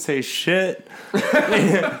they didn't say shit.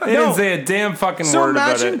 They didn't say a damn fucking So word about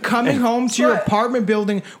imagine it. coming home to your apartment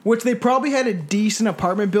building, which they probably had a decent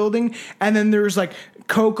apartment building, and then there's like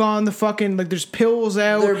coke on the fucking, like there's pills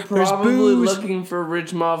out, They're there's probably booze. looking for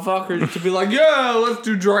rich motherfuckers to be like, yeah, let's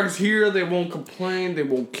do drugs here. They won't complain. They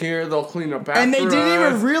won't care. They'll clean up after And they didn't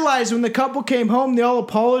us. even realize when the couple came home, they all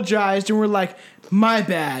apologized and were like, my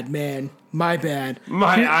bad, man. My bad.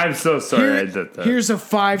 I'm so sorry I did that. Here's a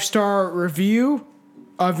 5-star review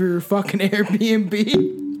of your fucking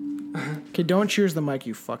Airbnb. Okay, don't cheers the mic,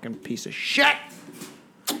 you fucking piece of shit.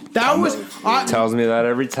 That was... Tells me that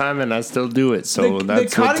every time and I still do it. So The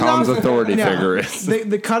that's what cutting Tom's off- authority No. figure is.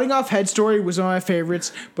 The cutting off head story was one of my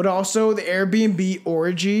favorites, but also the Airbnb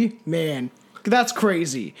orgy, man, that's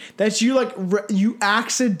crazy. That's you like you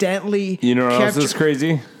accidentally. You know what else kept is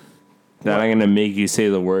crazy? That I'm gonna make you say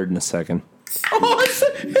the word in a second. Oh,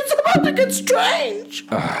 it's about to get strange.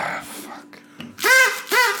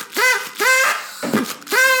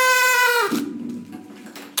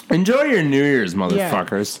 Enjoy your New Year's, Yeah.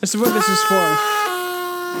 motherfuckers. This is what this is for.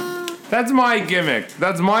 That's my gimmick.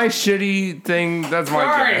 That's my shitty thing. That's my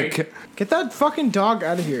Sorry. gimmick. Get that fucking dog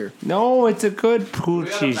out of here. No, it's a good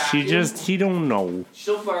poochie. She vacuum? just he don't know.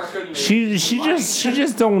 She'll bark at me. She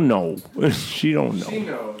just don't know. She don't She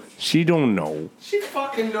know. knows. She don't know. She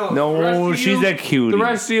fucking knows. No, The rest of she's you- a cutie. The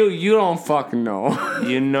rest of you don't fucking know.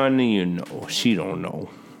 You none of you know. She don't know.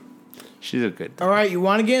 She's a good. All right, you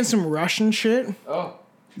want to get in some Russian shit? Oh.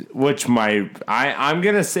 Which I'm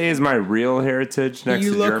gonna say is my real heritage next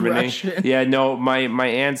You to look Germany. Russian. Yeah, no, my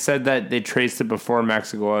aunt said that they traced it before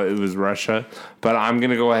Mexico. It was Russia, but I'm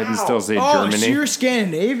gonna go ahead and still say Oh, Germany. so you're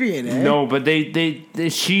Scandinavian, eh? No, but they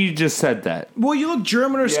she just said that. Well, you look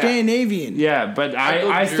German or Scandinavian. Yeah, but go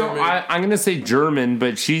I still German. I'm gonna say German,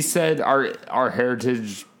 but she said our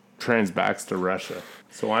heritage trans backs to Russia.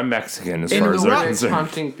 So I'm Mexican as In far the as they're Ru- concerned.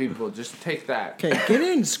 Hunting people. Just take that. Okay, get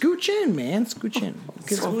in, scooch in, man, scooch in.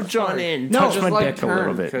 So John in, No, touch just my like dick a little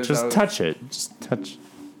turn, bit. 'cause Just I was- touch it. Just touch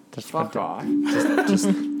my Fuck dick. off. Just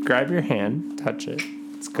grab your hand, touch it.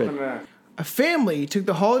 It's I'm good. gonna- A family took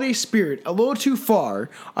the holiday spirit a little too far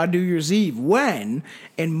on New Year's Eve when,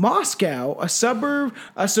 in Moscow, a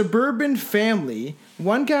suburban family,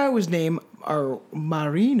 one guy was named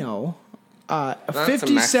Marino, a That's a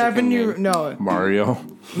 57-year Mexican no, Mario.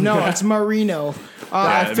 no, it's Marino,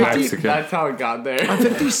 Yeah, a 50, Mexican. That's how it got there.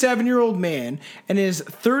 57-year-old man and his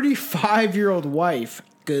 35-year-old wife.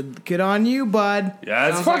 Good on you, bud. Yeah,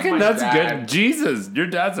 that's Sounds like fucking. my That's dad. good. Jesus, your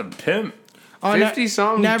dad's a pimp. Oh,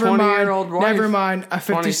 50-something, never 20-year-old mind, wife. Never mind. A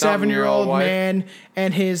 57-year-old wife. man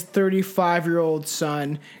and his 35-year-old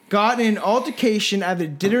son got in an altercation at the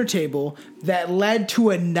dinner table that led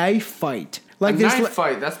to a knife fight. Like A this. knife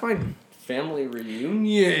fight. That's my family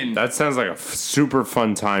reunion. That sounds like a super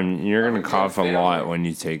fun time. You're gonna a good cough a lot family. when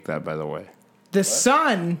you take that. By the way, The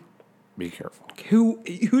son, be careful. who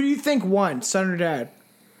do you think won, son or dad?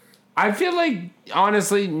 I feel like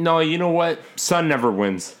honestly, no. You know what? Son never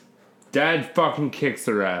wins. Dad fucking kicks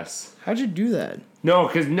their ass. How'd you do that? No,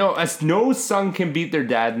 because no son can beat their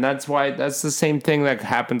dad, and that's the same thing that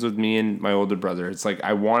happens with me and my older brother. It's like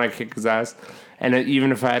I want to kick his ass, and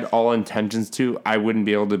even if I had all intentions to, I wouldn't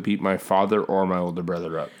be able to beat my father or my older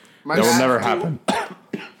brother up. My That will dad's never too- happen.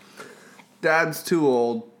 Dad's too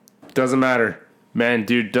old. Doesn't matter, man,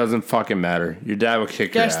 dude. Doesn't fucking matter. Your dad will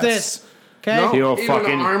kick Guess your ass. this. Okay. No, He'll even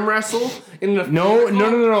fucking- an arm wrestle in the No.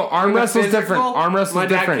 Arm In the wrestle's different. physical, Arm wrestle's my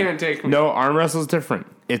dad different. can't take me. No, arm wrestle's different.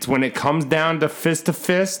 It's when it comes down to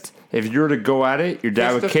fist. If you were to go at it, your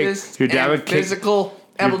dad Fist would to kick. fist Your dad and would kick. physical,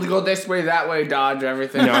 able to go this way, that way, dodge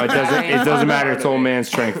everything. No, it doesn't. It doesn't matter. It's old man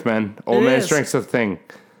strength, man. Old It man is. strength's a thing.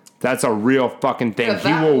 That's a real fucking thing. Yeah, He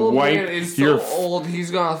that will old wipe man is so your. old.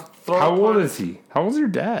 He's gonna throw. How a old punch is he? How old is your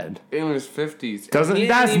dad? In his 50s. Doesn't He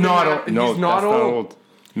that's isn't even not that- old? No, he's not that's old. not old.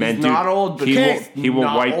 Man, He's dude, not old, but he Okay. will. He will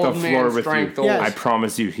not wipe the old floor man with you. strength Yes. old. I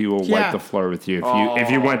promise you, he will Yeah. wipe the floor with you if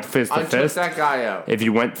you went fist to I took fist. that guy out. If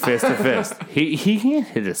you went fist to fist, he can't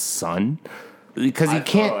hit his son because he I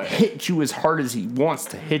can't throw it. hit you as hard as he wants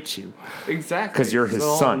to hit you. Exactly. 'Cause you're his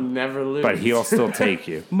So son. Never lose. But he'll still take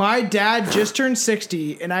you. My dad just turned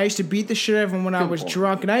 60, and I used to beat the shit out of him when I was point.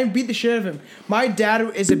 drunk, and I even beat the shit out of him. My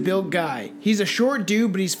dad is a built guy. He's a short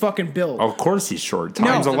dude, but he's fucking built. Of course he's short.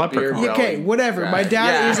 Tom's No. a The beard leprechaun. belt. Okay, whatever. My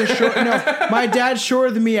dad Yeah. is a short. No, my dad's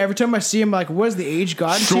shorter than me. Every time I see him, like, what has the age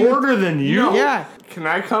gotten to? Shorter than you? Yeah. Can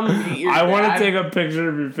I come meet your I want dad? to take a picture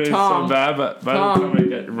of your face Tom, so bad, but by Tom, the time I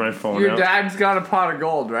get my phone Your out, dad's got a pot of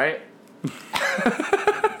gold, right?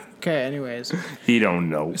 Okay, anyways. he don't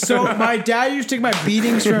know. So my dad used to take my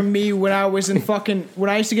beatings from me when I was in when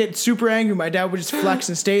I used to get super angry, my dad would just flex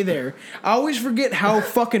and stay there. I always forget how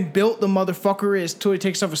fucking built the motherfucker is till he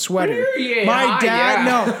takes off a sweater. Yeah, My dad,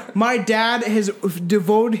 yeah. no, my dad has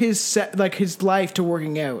devoted his life to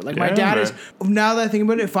working out. Like my Yeah, dad man. is, now that I think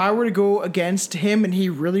about it, if I were to go against him and he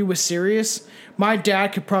really was serious, my dad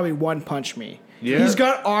could probably one punch me. Yeah. He's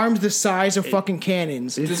got arms the size of fucking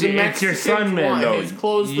cannons. It's, Does the it's your Mexican son, man. want Though his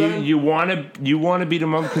clothes you then? you want to beat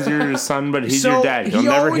him up because you're his son, but he's So your dad. He'll he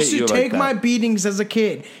never always hit you used to like take that. my beatings as a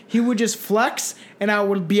kid. He would just flex, and I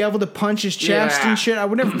would be able to punch his chest Yeah. and shit. I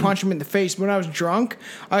would never punch him in the face. When I was drunk,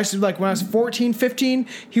 I used to, like, when I was 14, 15,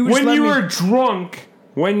 he would just when let you me... were drunk,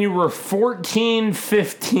 when you were 14,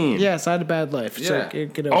 15. Yes, I had a bad life. So Yeah.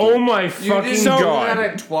 get over Oh it. my You fucking didn't do that god!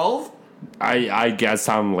 at 12? I guess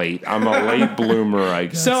I'm late. I'm a late bloomer. I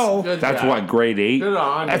guess. So Good That's job. what, grade 8? Good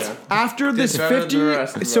on That's ya. after this better than the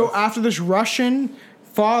rest of us. after this Russian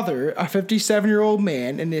father, a 57-year-old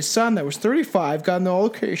man, and his son that was 35 got in the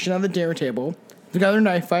altercation on the dinner table. They got their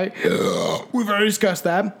knife fight. We've already discussed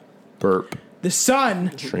that. burp. The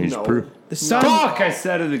son, Strange No. brew. the son. Fuck! I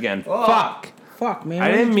said it again. Fuck! Fuck, man. I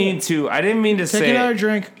what didn't are you mean to. I didn't mean to Take say. another it.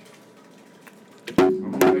 drink.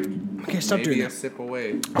 Okay, stop Maybe doing a that. sip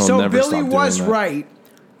away. So never Billy stop was doing that. right.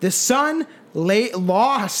 The son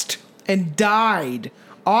lost and died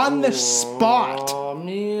on the spot. Oh,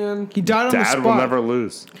 man. He died on the Dad spot. will never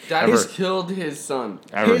lose. Dad Ever. has killed his son.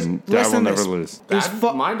 Ever. his- Dad will listen never this. lose. His Dad,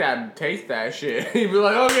 fa- my dad would take that shit. He'd be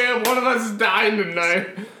like, okay, one of us is dying tonight.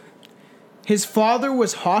 His father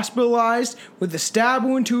was hospitalized with a stab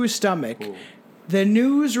wound to his stomach. The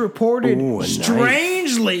news reported Ooh, a knife.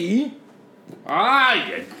 strangely. Ah,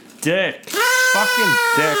 you dick. Fucking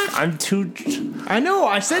dick. I'm too. I know.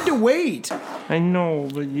 I said to wait. I know,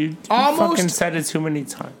 but you Almost- fucking said it too many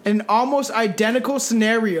times. An almost identical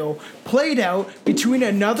scenario played out between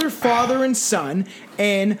another father and son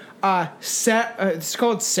in it's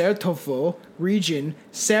called Saratov region.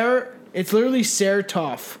 It's literally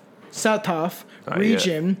Saratov yeah.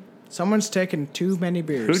 region. Someone's taken too many Who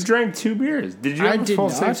beers. drank 2 beers? Did you I have a did full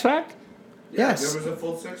not. 6-pack? Yes, There was a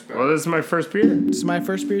full six-pack. Well, this is my first beer. this is my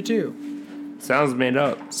first beer too. Sounds made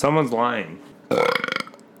up. Someone's lying.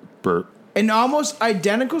 Burp. An almost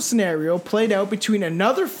identical scenario played out between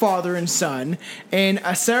another father and son in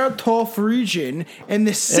a Saratov region in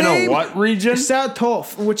the same what region?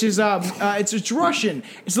 Saratov, which is it's Russian.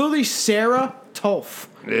 It's literally Saratov.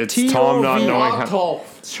 It's T-O-V. Tom not knowing how. Throttle.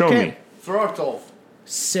 Show Okay. me. Throttle.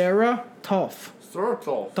 Saratov.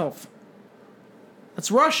 Throttle. Tov. That's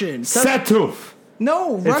Russian. Setuf.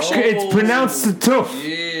 No, Russian. It's pronounced Setuf.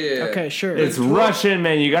 Yeah. Okay, sure. It's Russian,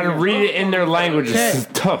 man. You gotta read it in their language. It's Okay.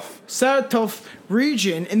 tough. Saratov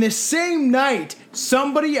region. In the same night,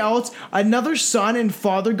 somebody else, another son and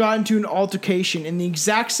father got into an altercation in the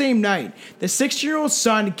exact same night. The 16-year-old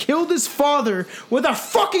son killed his father with a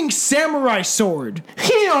fucking samurai sword.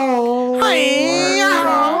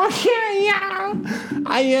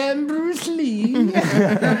 I am Bruce Lee with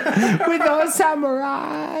a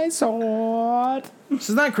samurai sword.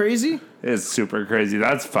 Isn't that crazy? It's super crazy.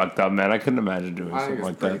 That's fucked up, man. I couldn't imagine doing I think something it's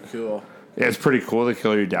like pretty that. cool. Yeah, it's pretty cool to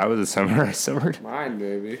kill your dad with a samurai sword. Mine,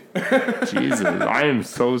 baby. Jesus, I am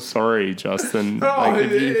so sorry, Justin. No, Like,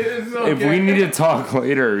 if, it's okay. if we need to talk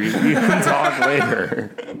later, we can talk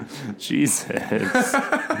later. Jesus.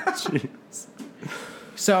 Jeez.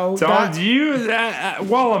 So Tom, do you?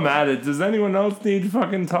 While I'm at it, does anyone else need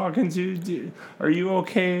fucking talking to? Are you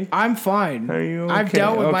okay? I'm fine. Are you okay? I've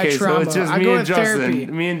dealt with my trauma. So it's just I me go and to therapy.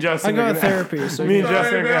 Justin. Me and Justin. I go are to gonna- therapy. So Me and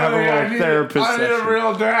Justin are gonna have a little therapist I need a session.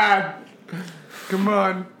 real dad. Come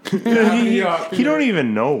on. He don't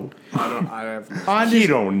even know. I have. on He this-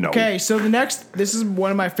 don't know. Okay, so this is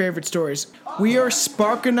one of my favorite stories. We are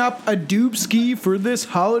sparking up a doobski for this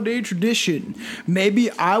holiday tradition.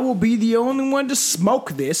 Maybe I will be the only one to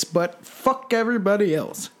smoke this, but fuck everybody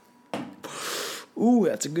else. Ooh,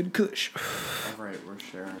 that's a good kush. All right, we're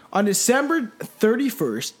sharing. On December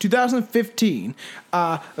 31st, 2015,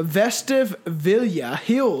 Vestavilla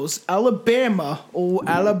Hills, Alabama,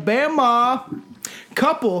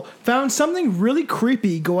 couple found something really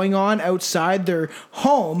creepy going on outside their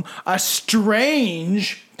home. A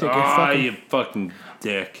strange... Take your fucking... You fucking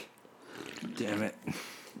dick. Damn it.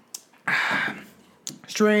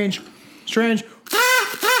 Strange.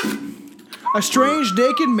 A strange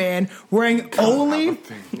naked man wearing only...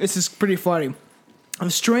 This is pretty funny. A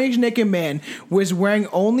strange naked man was wearing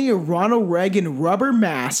only a Ronald Reagan rubber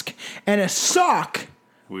mask and a sock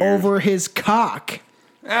Weird. over his cock.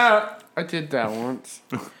 I did that once.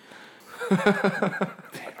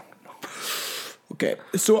 Okay,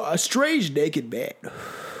 so a strange naked man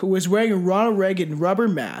who was wearing a Ronald Reagan rubber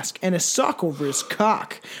mask and a sock over his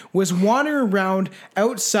cock was wandering around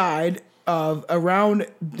outside around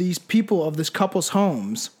these people of this couple's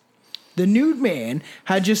homes. The nude man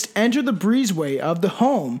had just entered the breezeway of the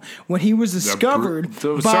home when he was discovered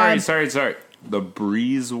by Sorry. The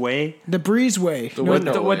breezeway? the breezeway.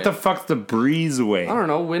 What the fuck's the breezeway? I don't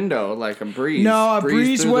know. Window, like a breeze. No, a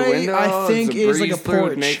breeze through the breezeway, window? I think, It's is like breeze a through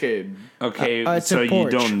porch. Naked. Okay, it's so a you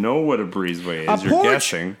porch. don't know what a breezeway A is. You're porch?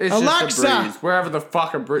 guessing. It's Alexa! just a breeze. Wherever the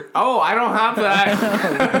fuck a breeze. Oh, I don't have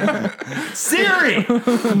that. Siri!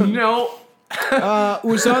 No.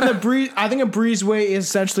 Was on the breeze. I think a breezeway is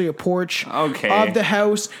essentially a porch Okay. of the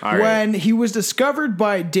house All right. when he was discovered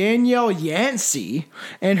by Danielle Yancey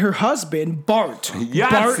and her husband Bart.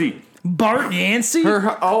 Yancey. Bart Yancey?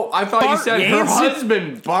 I thought you Bart said her Yancey?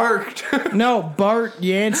 husband barked. No, Bart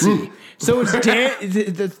Yancey. So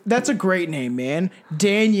it's that's a great name, man.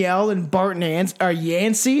 Danielle and Bart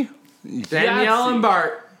Yancey. Danielle and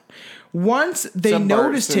Bart. Once they Some Bart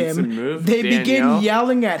noticed Simpson him, move, they Danielle. began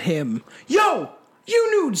yelling at him. Yo,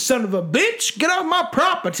 you nude son of a bitch, get off my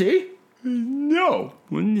property. No.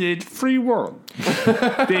 It's free world.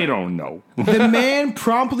 They don't know. The man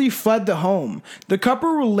promptly fled the home. The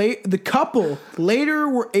couple later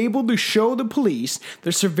were able to show the police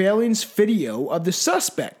the surveillance video of the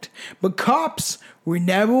suspect, but cops were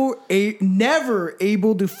never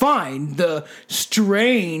able to find the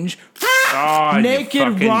strange Oh, you naked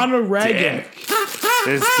fucking Ronald Reagan. dick.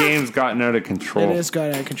 This game's gotten out of control. It has got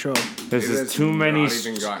out of control. This It is has too many. Not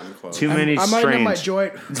even gotten close. Too many I'm lighting up my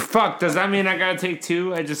strange. joint. Fuck, does that mean I gotta take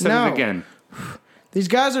two? I just said No. it again. These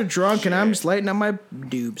guys are drunk, and I'm just lighting up my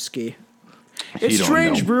doobski. It's don't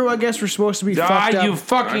strange know. brew. I guess we're supposed to be fucked Ah, you up.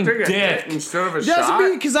 fucking I took a hit dick. instead of a Doesn't shot.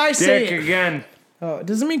 mean because I say Dick it. again. Oh, it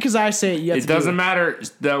doesn't mean because I say it. You have It to do doesn't matter.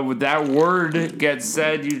 That word gets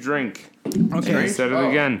said, you drink. Okay. I said it Oh.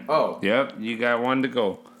 again. Oh. Yep, you got one to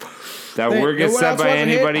go. That Hey, word gets no one said else by wants a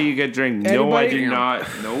hit? anybody, you get drink. No, I Anybody? do not.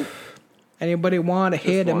 Nope. Anybody want a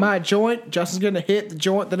hit in one. my joint? Justin's gonna hit the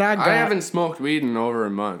joint that I got. I haven't smoked weed in over a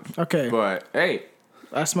month. Okay. But hey,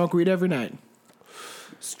 I smoke weed every night.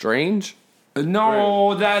 strange.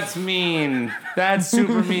 No, that's mean. That's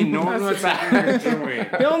super mean. No one wants to hear it doing.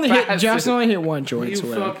 He only hit. Justin only hit one joint. You So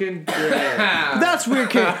whatever. fucking dick. That's weird,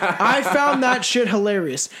 kid. I found that shit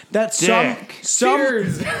hilarious. That Dick. some.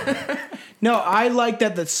 No, I like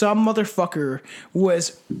that some motherfucker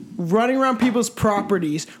was running around people's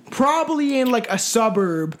properties, probably in like a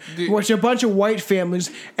suburb, which a bunch of white families.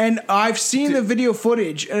 And I've seen the video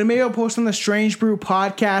footage, and maybe I'll post on the Strange Brew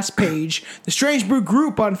podcast page, the Strange Brew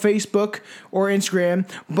group on Facebook or Instagram.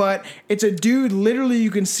 But it's a dude, literally, you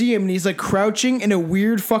can see him, and he's like crouching in a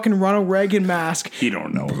weird fucking Ronald Reagan mask. He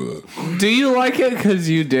don't know. Do you like it because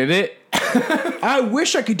you did it? I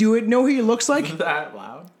wish I could do it. Know who he looks like? That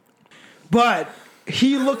loud. But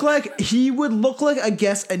he would look like, I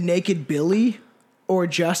guess, a naked Billy or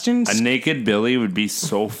Justin. A naked Billy would be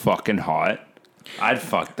so fucking hot. I'd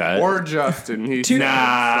fuck that. Or Justin. He's Two- nah,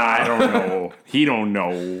 I don't know. He don't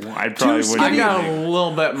know. I probably Too wouldn't. I skinny. got a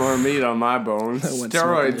little bit more meat on my bones. went smoking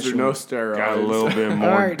Steroids this or no steroids. Got a little bit All more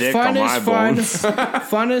right, dick fun on is my fun. bones.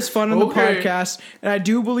 Fun is fun on the Okay. podcast, and I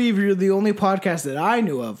do believe you're the only podcast that I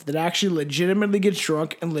knew of that actually legitimately gets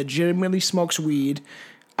drunk and legitimately smokes weed.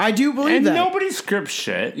 I do believe And that. nobody scripts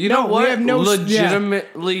shit. You No, know we what? have no-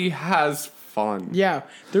 Legitimately has fun. Yeah,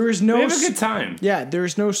 there is no. We have a good time. Yeah, there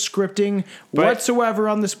is no scripting But- whatsoever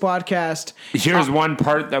on this podcast. Here's one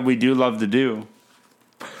part that we do love to do.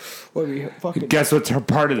 What we fucking? Guess what's her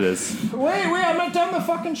part of this? Wait, I'm not done the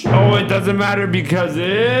fucking show. Oh, it doesn't matter because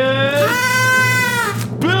it's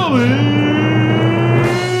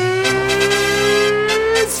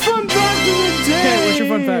Billy's fun fact of the day. Okay, what's your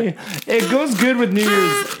fun fact? It goes good with New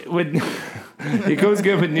Year's. It goes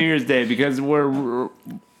good with New Year's Day because we're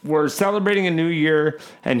celebrating a new year,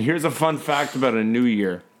 and here's a fun fact about a new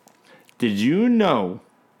year. Did you know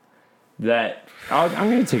that I'm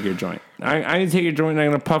gonna take your joint? I'm gonna take your joint and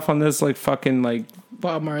I'm gonna puff on this like fucking like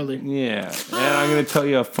Bob Marley. yeah, and I'm gonna tell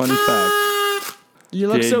you a fun fact. You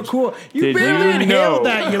look Did- so cool. You did barely you inhaled know-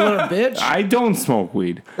 that, you little bitch. I don't smoke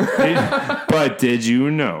weed, but did you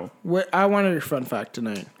know I wanted your fun fact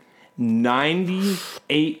tonight.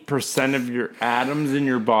 98% of your atoms in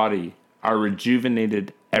your body are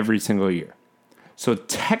rejuvenated every single year? So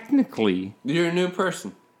technically You're a new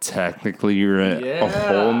person. you're a Yeah.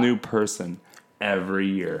 whole new person every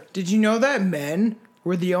year. Did you know that men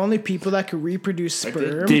were the only people that could reproduce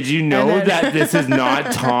sperm? Did you know And then- that this is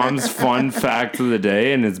not Tom's fun fact of the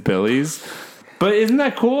day and it's Billy's? But isn't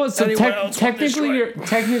that cool? So Anyone else want this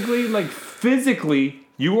technically, like physically,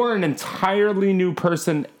 you are an entirely new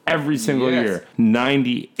person every single Yes. year.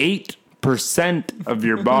 98% of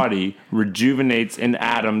your body rejuvenates in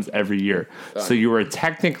atoms every year. So you are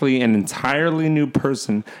technically an entirely new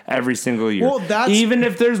person every single year. Well, that's- even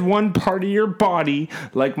if there's one part of your body,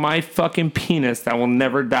 like my fucking penis, that will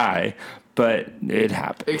never die. But it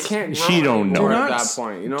happens. It can't. She grow don't know. anymore We're at not that s-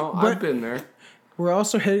 point. You know, but- I've been there. We're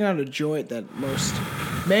also hitting on a joint that most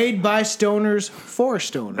made by stoners for I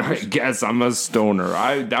stoners. guess I'm a stoner.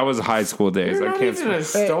 That was high school days. You're I not can't. even a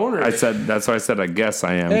stoner. I said that's why I said I guess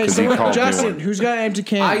I am Hey, because he so called Justin, me one. who's got an empty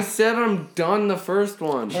can? I said I'm done the first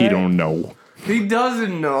one. He don't know. He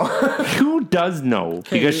doesn't know. Who does know?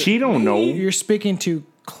 Because she don't know. You're speaking too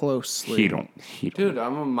closely. He don't. Dude,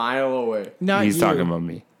 I'm a mile away. Not He's you. talking about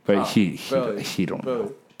me, but he Billy. don't Billy.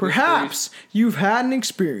 know. Perhaps you've had an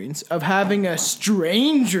experience of having a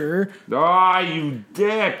stranger Ah, you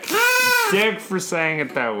dick for saying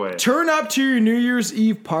it that way. turn up to your New Year's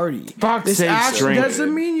Eve party. Fuck's This sake, actually drink.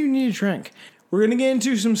 doesn't mean you need a drink. We're gonna get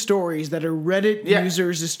into some stories that are Reddit Yeah.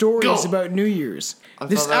 users' stories Go. about New Year's.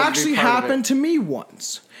 This thought that would be actually part of happened to me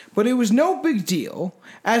once, but it was no big deal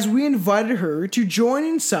as we invited her to join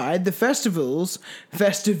inside the festivities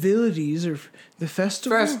or the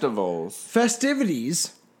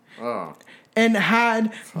festivities Oh. and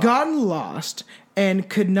had gotten lost and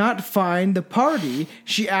could not find the party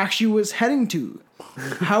she actually was heading to.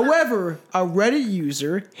 However, a Reddit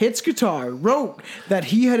user, Hits Guitar, wrote that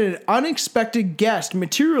he had an unexpected guest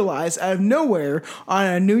materialize out of nowhere on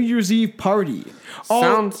a New Year's Eve party.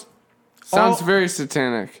 Sounds all- very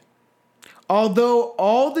satanic. Although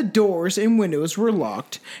all the doors and windows were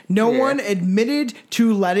locked, no Yeah. one admitted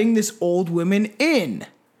to letting this old woman in.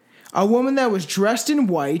 A woman that was dressed in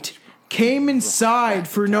white came inside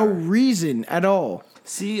for no reason at all.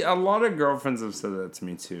 See, a lot of girlfriends have said that to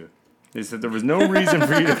me too. They said there was no reason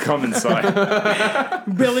for you to come inside,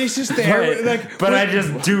 Billy's just there, but I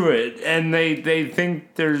just do it, and they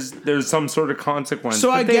think there's some sort of consequence. So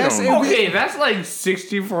but I they guess don't it know. was- Okay, that's like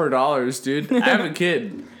 $64, dude. I have a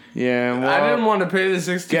kid. Yeah, well, I didn't want to pay the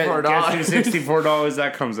Guess $64. who $64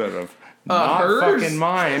 that comes out of? Not hers? fucking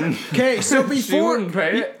mine. Okay, so She wouldn't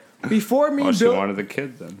pay it. before me Oh, and she Bill, wanted the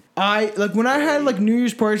kid then. when I had like New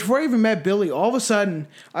Year's parties, before I even met Billy, all of a sudden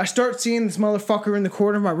I start seeing this motherfucker in the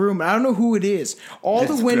corner of my room. And I don't know who it is. All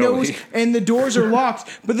It's the windows Billy. and the doors are locked,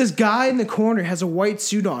 but this guy in the corner has a white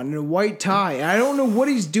suit on and a white tie. And I don't know what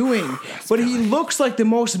he's doing, but he looks like the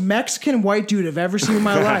most Mexican white dude I've ever seen in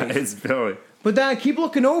my life. It's Billy. But then I keep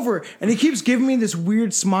looking over, and he keeps giving me this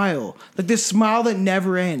weird smile, like this smile that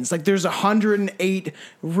never ends. Like there's 108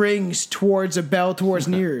 rings towards a bell towards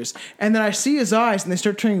New Year's, and then I see his eyes, and they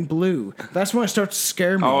start turning blue. That's when it starts to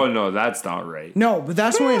scare me. Oh no, that's not right. No, but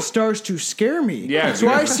that's when it starts to scare me. Yeah, so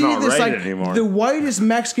I because it's see not this right like anymore. the whitest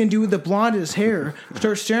Mexican dude with the blondest hair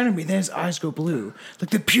starts staring at me. Then his eyes go blue,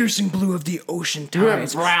 like the piercing blue of the ocean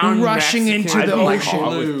tides brown rushing Mexican. into the I'd be ocean.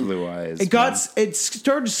 hot with blue eyes. It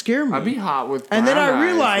started to scare me. I'd be hot with And then brown I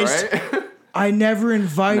realized eyes, right? I never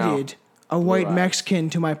invited a white eyes. Mexican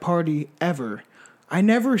to my party ever. I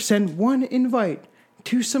never sent one invite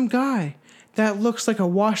to some guy that looks like a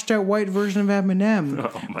washed out white version of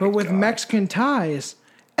Eminem, but with God. Mexican ties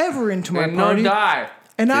ever into my and party. no die.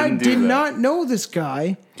 And I Didn't do did that. not know this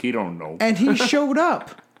guy, He don't know. and he showed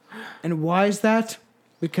up. And why is that?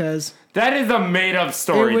 Because That is a made-up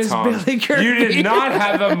story, It was Tom. Billy Kirby. You did not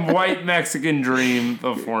have a white Mexican dream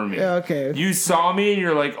before me. Yeah, okay. You saw me and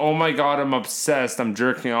you're like, oh my god, I'm obsessed. I'm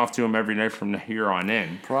jerking off to him every night from here on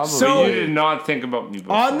in. Probably. So- But you did not think about me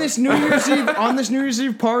before. On this New Year's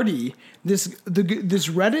Eve party, this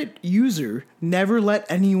Reddit user never let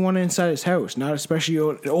anyone inside his house, not especially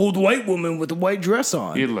an old white woman with a white dress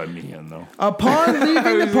on. You'd let me in, though. Upon leaving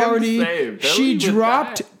the was gonna party, say, Billy she with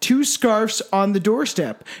dropped that. 2 scarves on the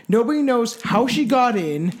doorstep. Nobody knows how she got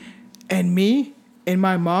in, and me and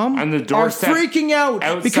my mom On the are doorstep, freaking out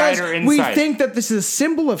outside because or we inside? think that this is a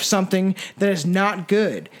symbol of something that is not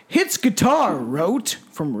good. Hits Guitar wrote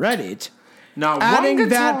from Reddit, Now, adding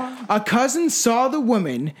that a cousin saw the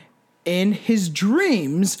woman in his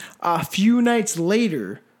dreams a few nights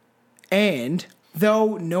later, and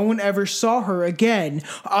though no one ever saw her again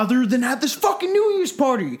other than at this fucking New Year's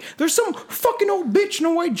party, there's some fucking old bitch in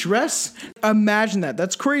a white dress. Imagine that.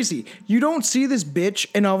 That's crazy. You don't see this bitch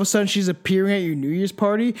and all of a sudden she's appearing at your New Year's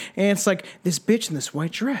party and it's like this bitch in this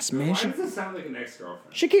white dress, man. Why does it sound like an ex-girlfriend?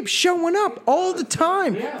 She keeps showing up all the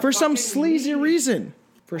time for some fucking sleazy me. reason.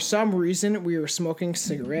 For some reason, we were smoking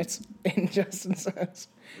cigarettes in Justin's house.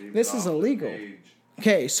 This is illegal.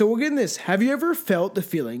 Okay, so we'll get in this. Have you ever felt the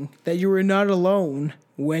feeling that you are not alone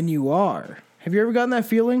when you are? Have you ever gotten that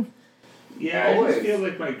feeling? Yeah, I just feel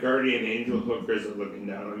like my guardian angel hookers are looking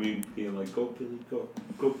down on me, being like, go, Billy, go.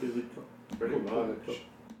 Go, Billy, go. Pretty much.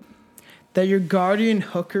 That your guardian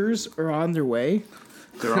hookers are on their way?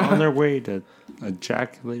 They're on their way to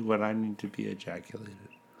ejaculate what I need to be ejaculated.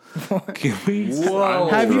 Can we? Whoa.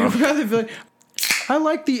 Have you ever got the feeling? I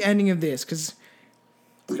like the ending of this because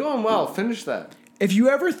It's going well. Finish that. if you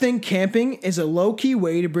ever think camping is a low-key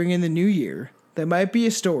way to bring in the new year, that might be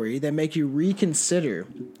a story that make you reconsider,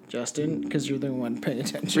 Justin, because you're the one paying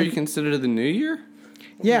attention. Reconsider the new year?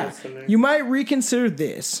 Yeah, you might reconsider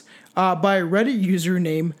this by a Reddit user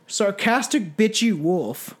named Sarcastic Bitchy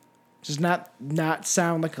Wolf. Does not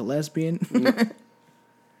sound like a lesbian.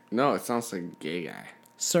 No, it sounds like a gay guy.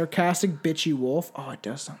 Sarcastic Bitchy Wolf. Oh, it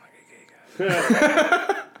does sound like a gay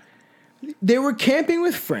guy. They were camping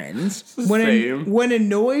with friends when Same. when a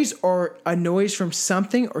noise from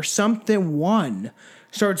something or someone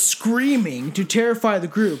started screaming to terrify the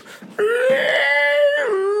group.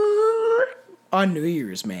 On New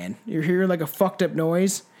Year's, man, you're hearing like a fucked up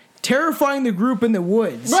noise, terrifying the group in the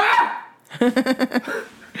woods.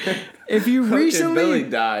 If you Billy recently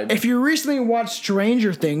died. If you recently watched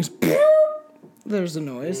Stranger Things, there's the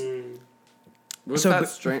noise. What's So that Bi-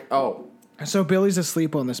 strange? Oh, So Billy's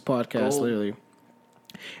asleep on this podcast, Oh. literally.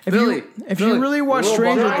 Billy, If Billy, you really watch little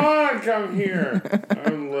Stranger bugger. Things, on, come here.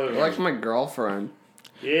 I'm living. like my girlfriend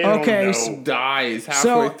okay, dies halfway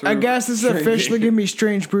so through. I guess this is officially gonna be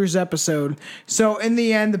Strange Brews episode. So in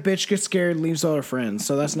the end, the bitch gets scared, leaves all her friends.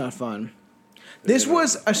 So that's not fun. This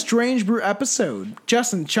was a Strange Brew episode.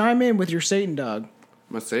 Justin, chime in with your Satan dog.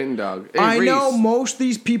 My Satan dog. Hey, I know Reese, most of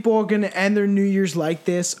these people are gonna end their New Year's like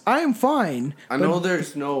this. I am fine. I know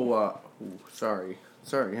there's no. Sorry,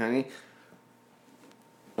 honey.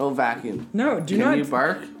 No vacuum. No, do Can not. you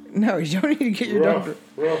bark? No, you don't need to get your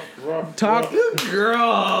dog. Talk.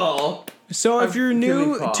 Girl. So if you're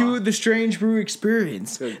new Paw. to the Strange Brew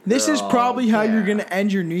experience, Good this is girl, probably how you're yeah. gonna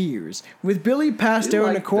end your New Year's with Billy passed You out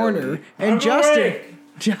in a like corner Billy. and I'm Justin. awake.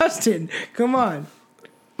 Justin, come on.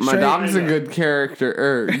 My Straight- dog's a good character,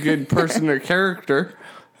 or good person or character.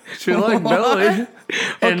 She like Billy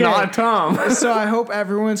and Okay. not Tom. So I hope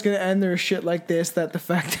everyone's gonna end their shit like this. That the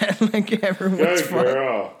fact that like everyone's Good fine.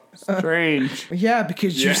 girl. Strange. Yeah,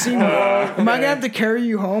 because you seem. Am I gonna have to carry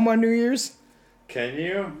you home on New Year's? Can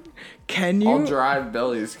you? Can I'll you? drive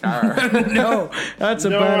Billy's car. No, that's a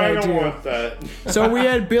No, bad I don't idea. want that. So we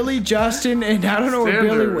had Billy, Justin, and I don't know where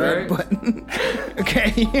Billy Standard, went, but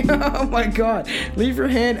okay. Oh my God, leave your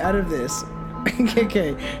hand out of this.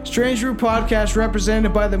 Okay, Strange Brew Podcast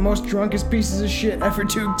represented by the most drunkest pieces of shit ever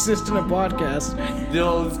to exist in a podcast.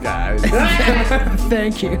 Those guys.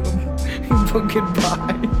 Thank you. But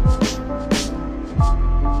goodbye.